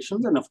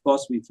consultations. And of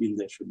course, we feel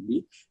there should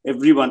be.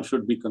 Everyone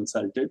should be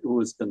consulted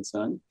who is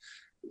concerned.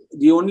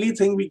 The only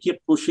thing we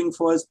keep pushing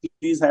for is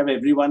please have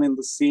everyone in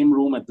the same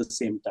room at the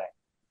same time.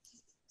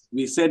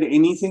 We said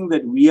anything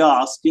that we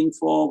are asking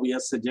for, we are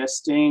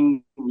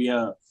suggesting, we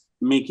are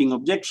making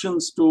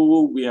objections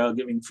to, we are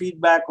giving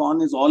feedback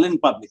on, is all in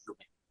public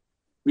domain.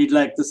 We'd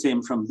like the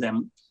same from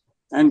them.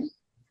 And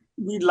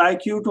we'd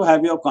like you to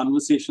have your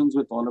conversations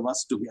with all of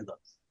us together.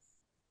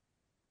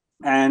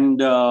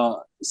 And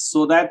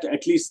so that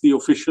at least the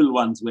official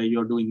ones where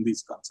you're doing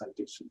these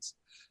consultations.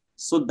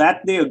 So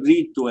that they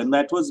agreed to, and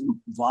that was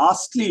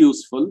vastly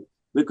useful,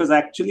 because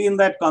actually in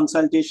that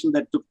consultation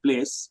that took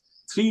place,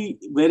 three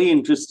very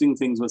interesting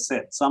things were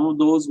said. Some of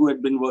those who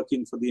had been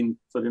working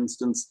for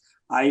instance,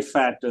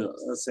 IFAT,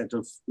 a set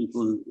of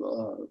people,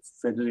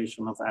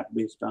 Federation of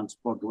App-Based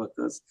Transport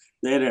Workers,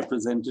 their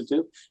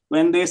representative,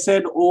 when they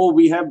said, oh,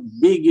 we have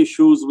big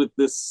issues with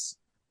this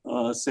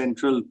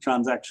central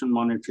transaction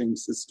monitoring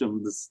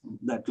system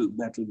that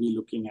will be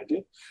looking at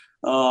it,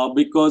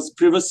 because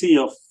privacy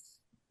of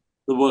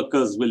the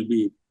workers will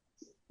be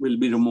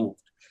removed.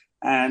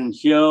 And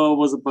here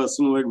was a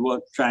person who had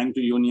worked trying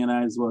to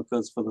unionize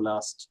workers for the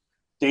last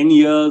 10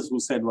 years, who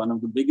said one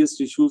of the biggest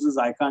issues is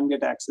I can't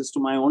get access to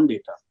my own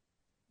data.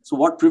 So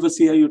what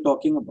privacy are you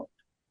talking about?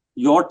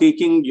 You're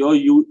taking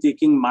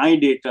my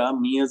data,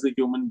 me as a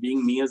human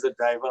being, me as a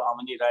driver, how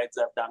many rides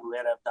I've done,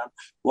 where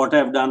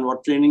I've done,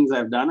 what trainings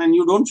I've done, and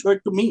you don't show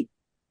it to me.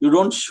 You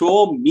don't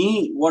show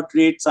me what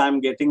rates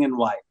I'm getting and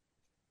why.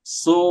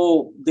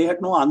 So they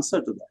had no answer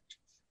to that.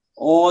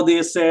 Or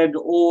they said,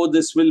 oh,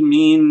 this will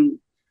mean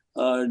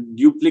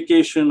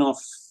duplication of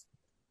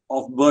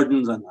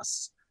burdens on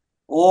us.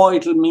 Or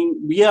it will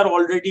mean we are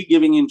already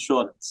giving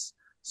insurance.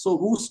 So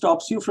who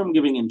stops you from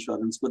giving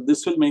insurance? But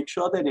this will make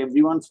sure that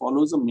everyone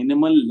follows a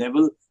minimal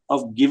level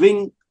of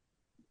giving,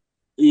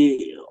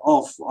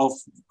 of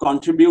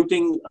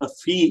contributing a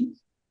fee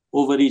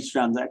over each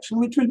transaction,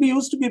 which will be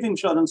used to give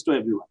insurance to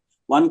everyone.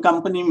 One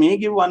company may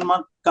give, one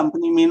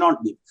company may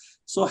not give.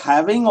 So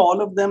having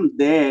all of them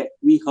there,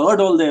 we heard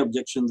all their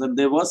objections, and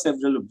there were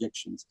several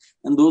objections.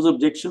 And those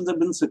objections have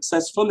been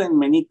successful in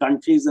many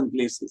countries and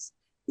places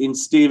in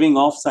staving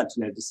off such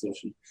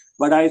legislation.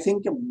 But I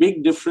think a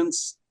big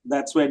difference,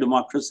 that's where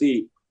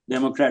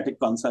democratic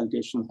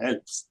consultation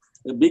helps.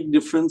 The big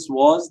difference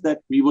was that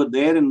we were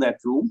there in that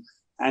room,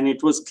 and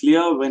it was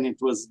clear when it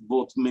was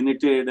both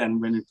minuted and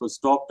when it was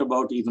talked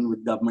about even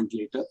with government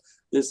later,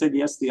 they said,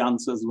 yes, the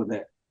answers were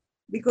there.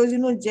 Because,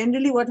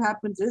 generally what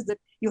happens is that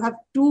you have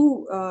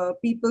two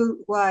people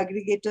who are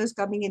aggregators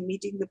coming and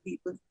meeting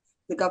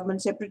the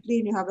government separately,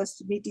 and you have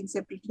us meeting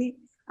separately.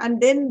 And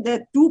then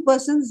the two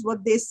persons,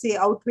 what they say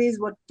outweighs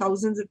what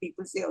thousands of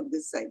people say on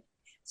this side.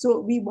 So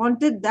we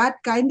wanted that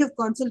kind of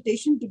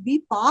consultation to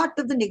be part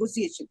of the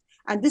negotiation.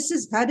 And this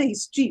has had a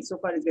history so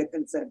far as we're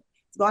concerned.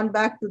 It's gone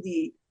back to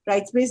the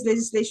rights-based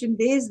legislation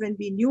days when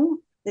we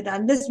knew that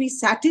unless we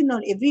sat in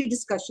on every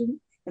discussion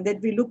and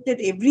that we looked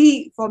at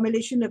every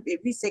formulation of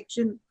every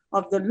section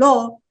of the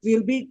law,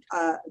 we'll be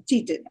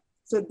cheated.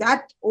 So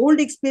that old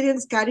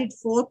experience carried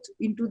forth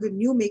into the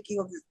new making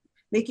of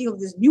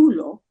this new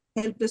law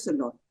helped us a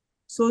lot.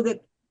 So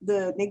that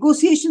the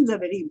negotiations are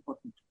very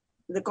important.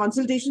 The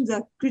consultations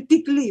are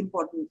critically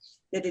important,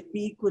 that it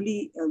be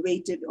equally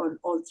weighted on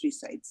all three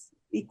sides,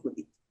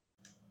 equally.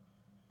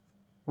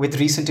 With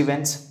recent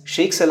events,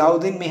 Sheikh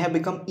Salahuddin may have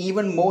become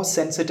even more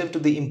sensitive to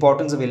the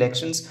importance of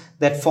elections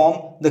that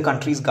form the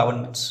country's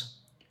governments.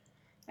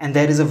 And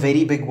there is a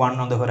very big one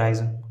on the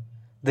horizon,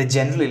 the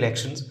general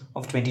elections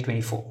of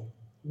 2024.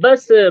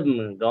 बस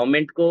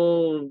government को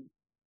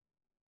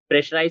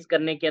pressurise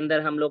करने के अंदर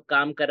हम लोग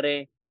काम कर रहे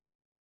हैं,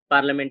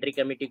 पार्लियामेंट्री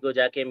कमेटी को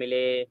जाके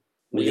मिले.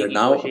 We are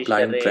now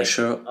applying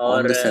pressure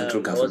on the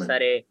central government.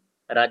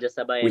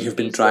 We have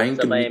been trying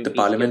to meet the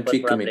parliamentary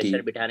committee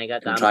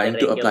and trying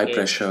to apply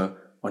pressure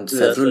on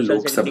several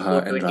Lok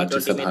Sabha and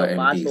Rajya Sabha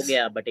MPs.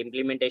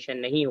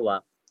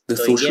 The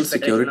Social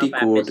Security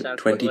Code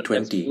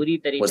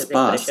 2020 was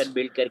passed,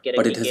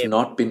 but it has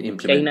not been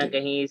implemented.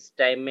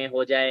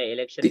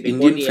 The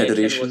Indian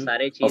Federation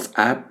of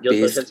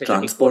App-Based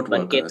Transport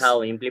Workers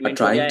are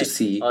trying to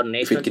see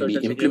if it can be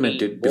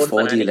implemented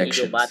before the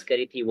elections.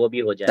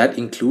 That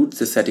includes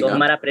the setting up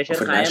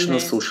of a National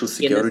Social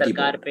Security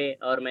Board.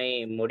 और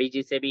मैं मोदी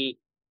जी से भी,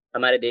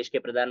 हमारे देश के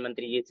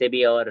प्रधानमंत्री जी से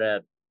भी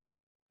और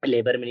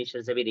लेबर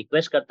मिनिस्टर से भी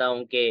रिक्वेस्ट करता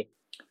हूं कि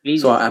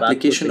So our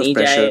application of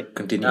pressure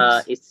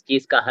continues.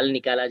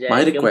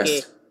 My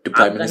request to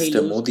Prime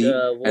Minister Modi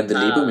and the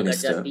Labour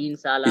Minister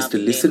is to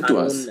listen to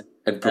us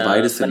and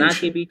provide a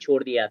solution.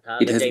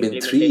 It has been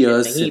 3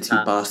 years since he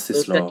passed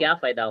this law,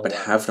 but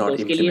have not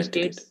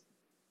implemented it.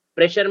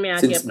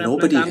 Since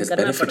nobody has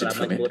benefited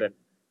from it,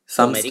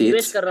 some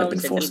states have been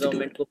forced to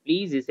do it.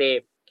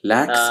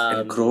 Lakhs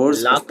and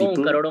crores of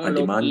people are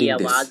demanding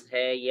this.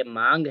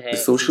 The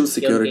Social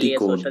Security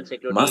Code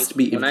must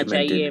be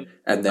implemented,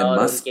 and there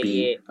must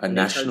be a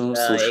National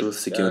Social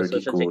Security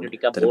Code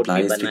that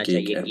applies to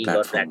gig and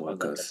platform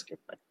workers.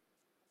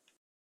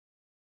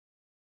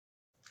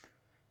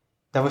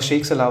 That was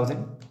Sheikh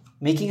Salahuddin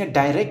making a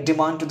direct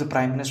demand to the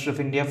Prime Minister of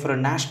India for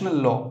a national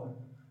law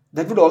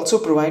that would also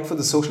provide for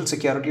the social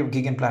security of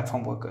gig and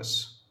platform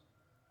workers.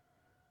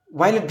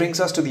 While it brings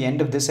us to the end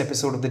of this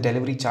episode of the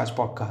Delivery Charge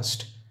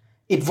podcast,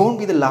 it won't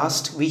be the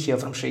last we hear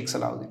from Sheikh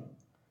Salahuddin.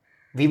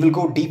 We will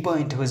go deeper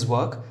into his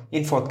work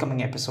in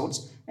forthcoming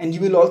episodes, and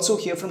you will also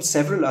hear from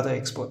several other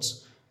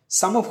experts,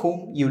 some of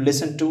whom you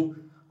listened to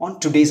on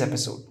today's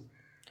episode.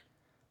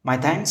 My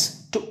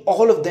thanks to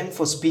all of them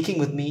for speaking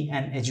with me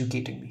and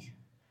educating me.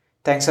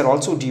 Thanks are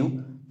also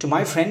due to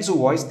my friends who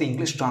voiced the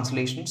English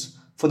translations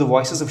for the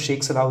voices of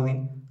Sheikh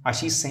Salahuddin,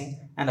 Ashish Singh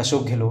and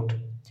Ashok Gehlot,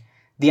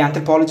 the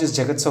anthropologist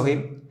Jagat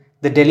Sohail,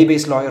 the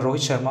Delhi-based lawyer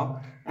Rohit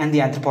Sharma, and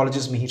the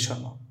anthropologist Mihir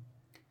Sharma.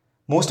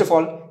 Most of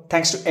all,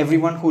 thanks to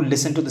everyone who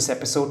listened to this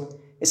episode,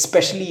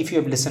 especially if you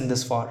have listened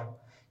this far.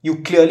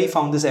 You clearly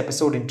found this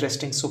episode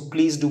interesting, so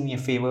please do me a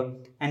favor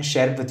and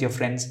share it with your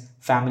friends,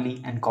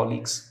 family, and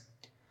colleagues.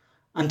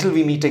 Until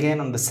we meet again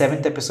on the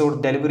 7th episode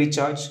of Delivery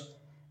Charge,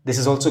 this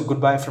is also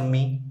goodbye from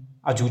me,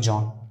 Aju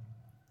John.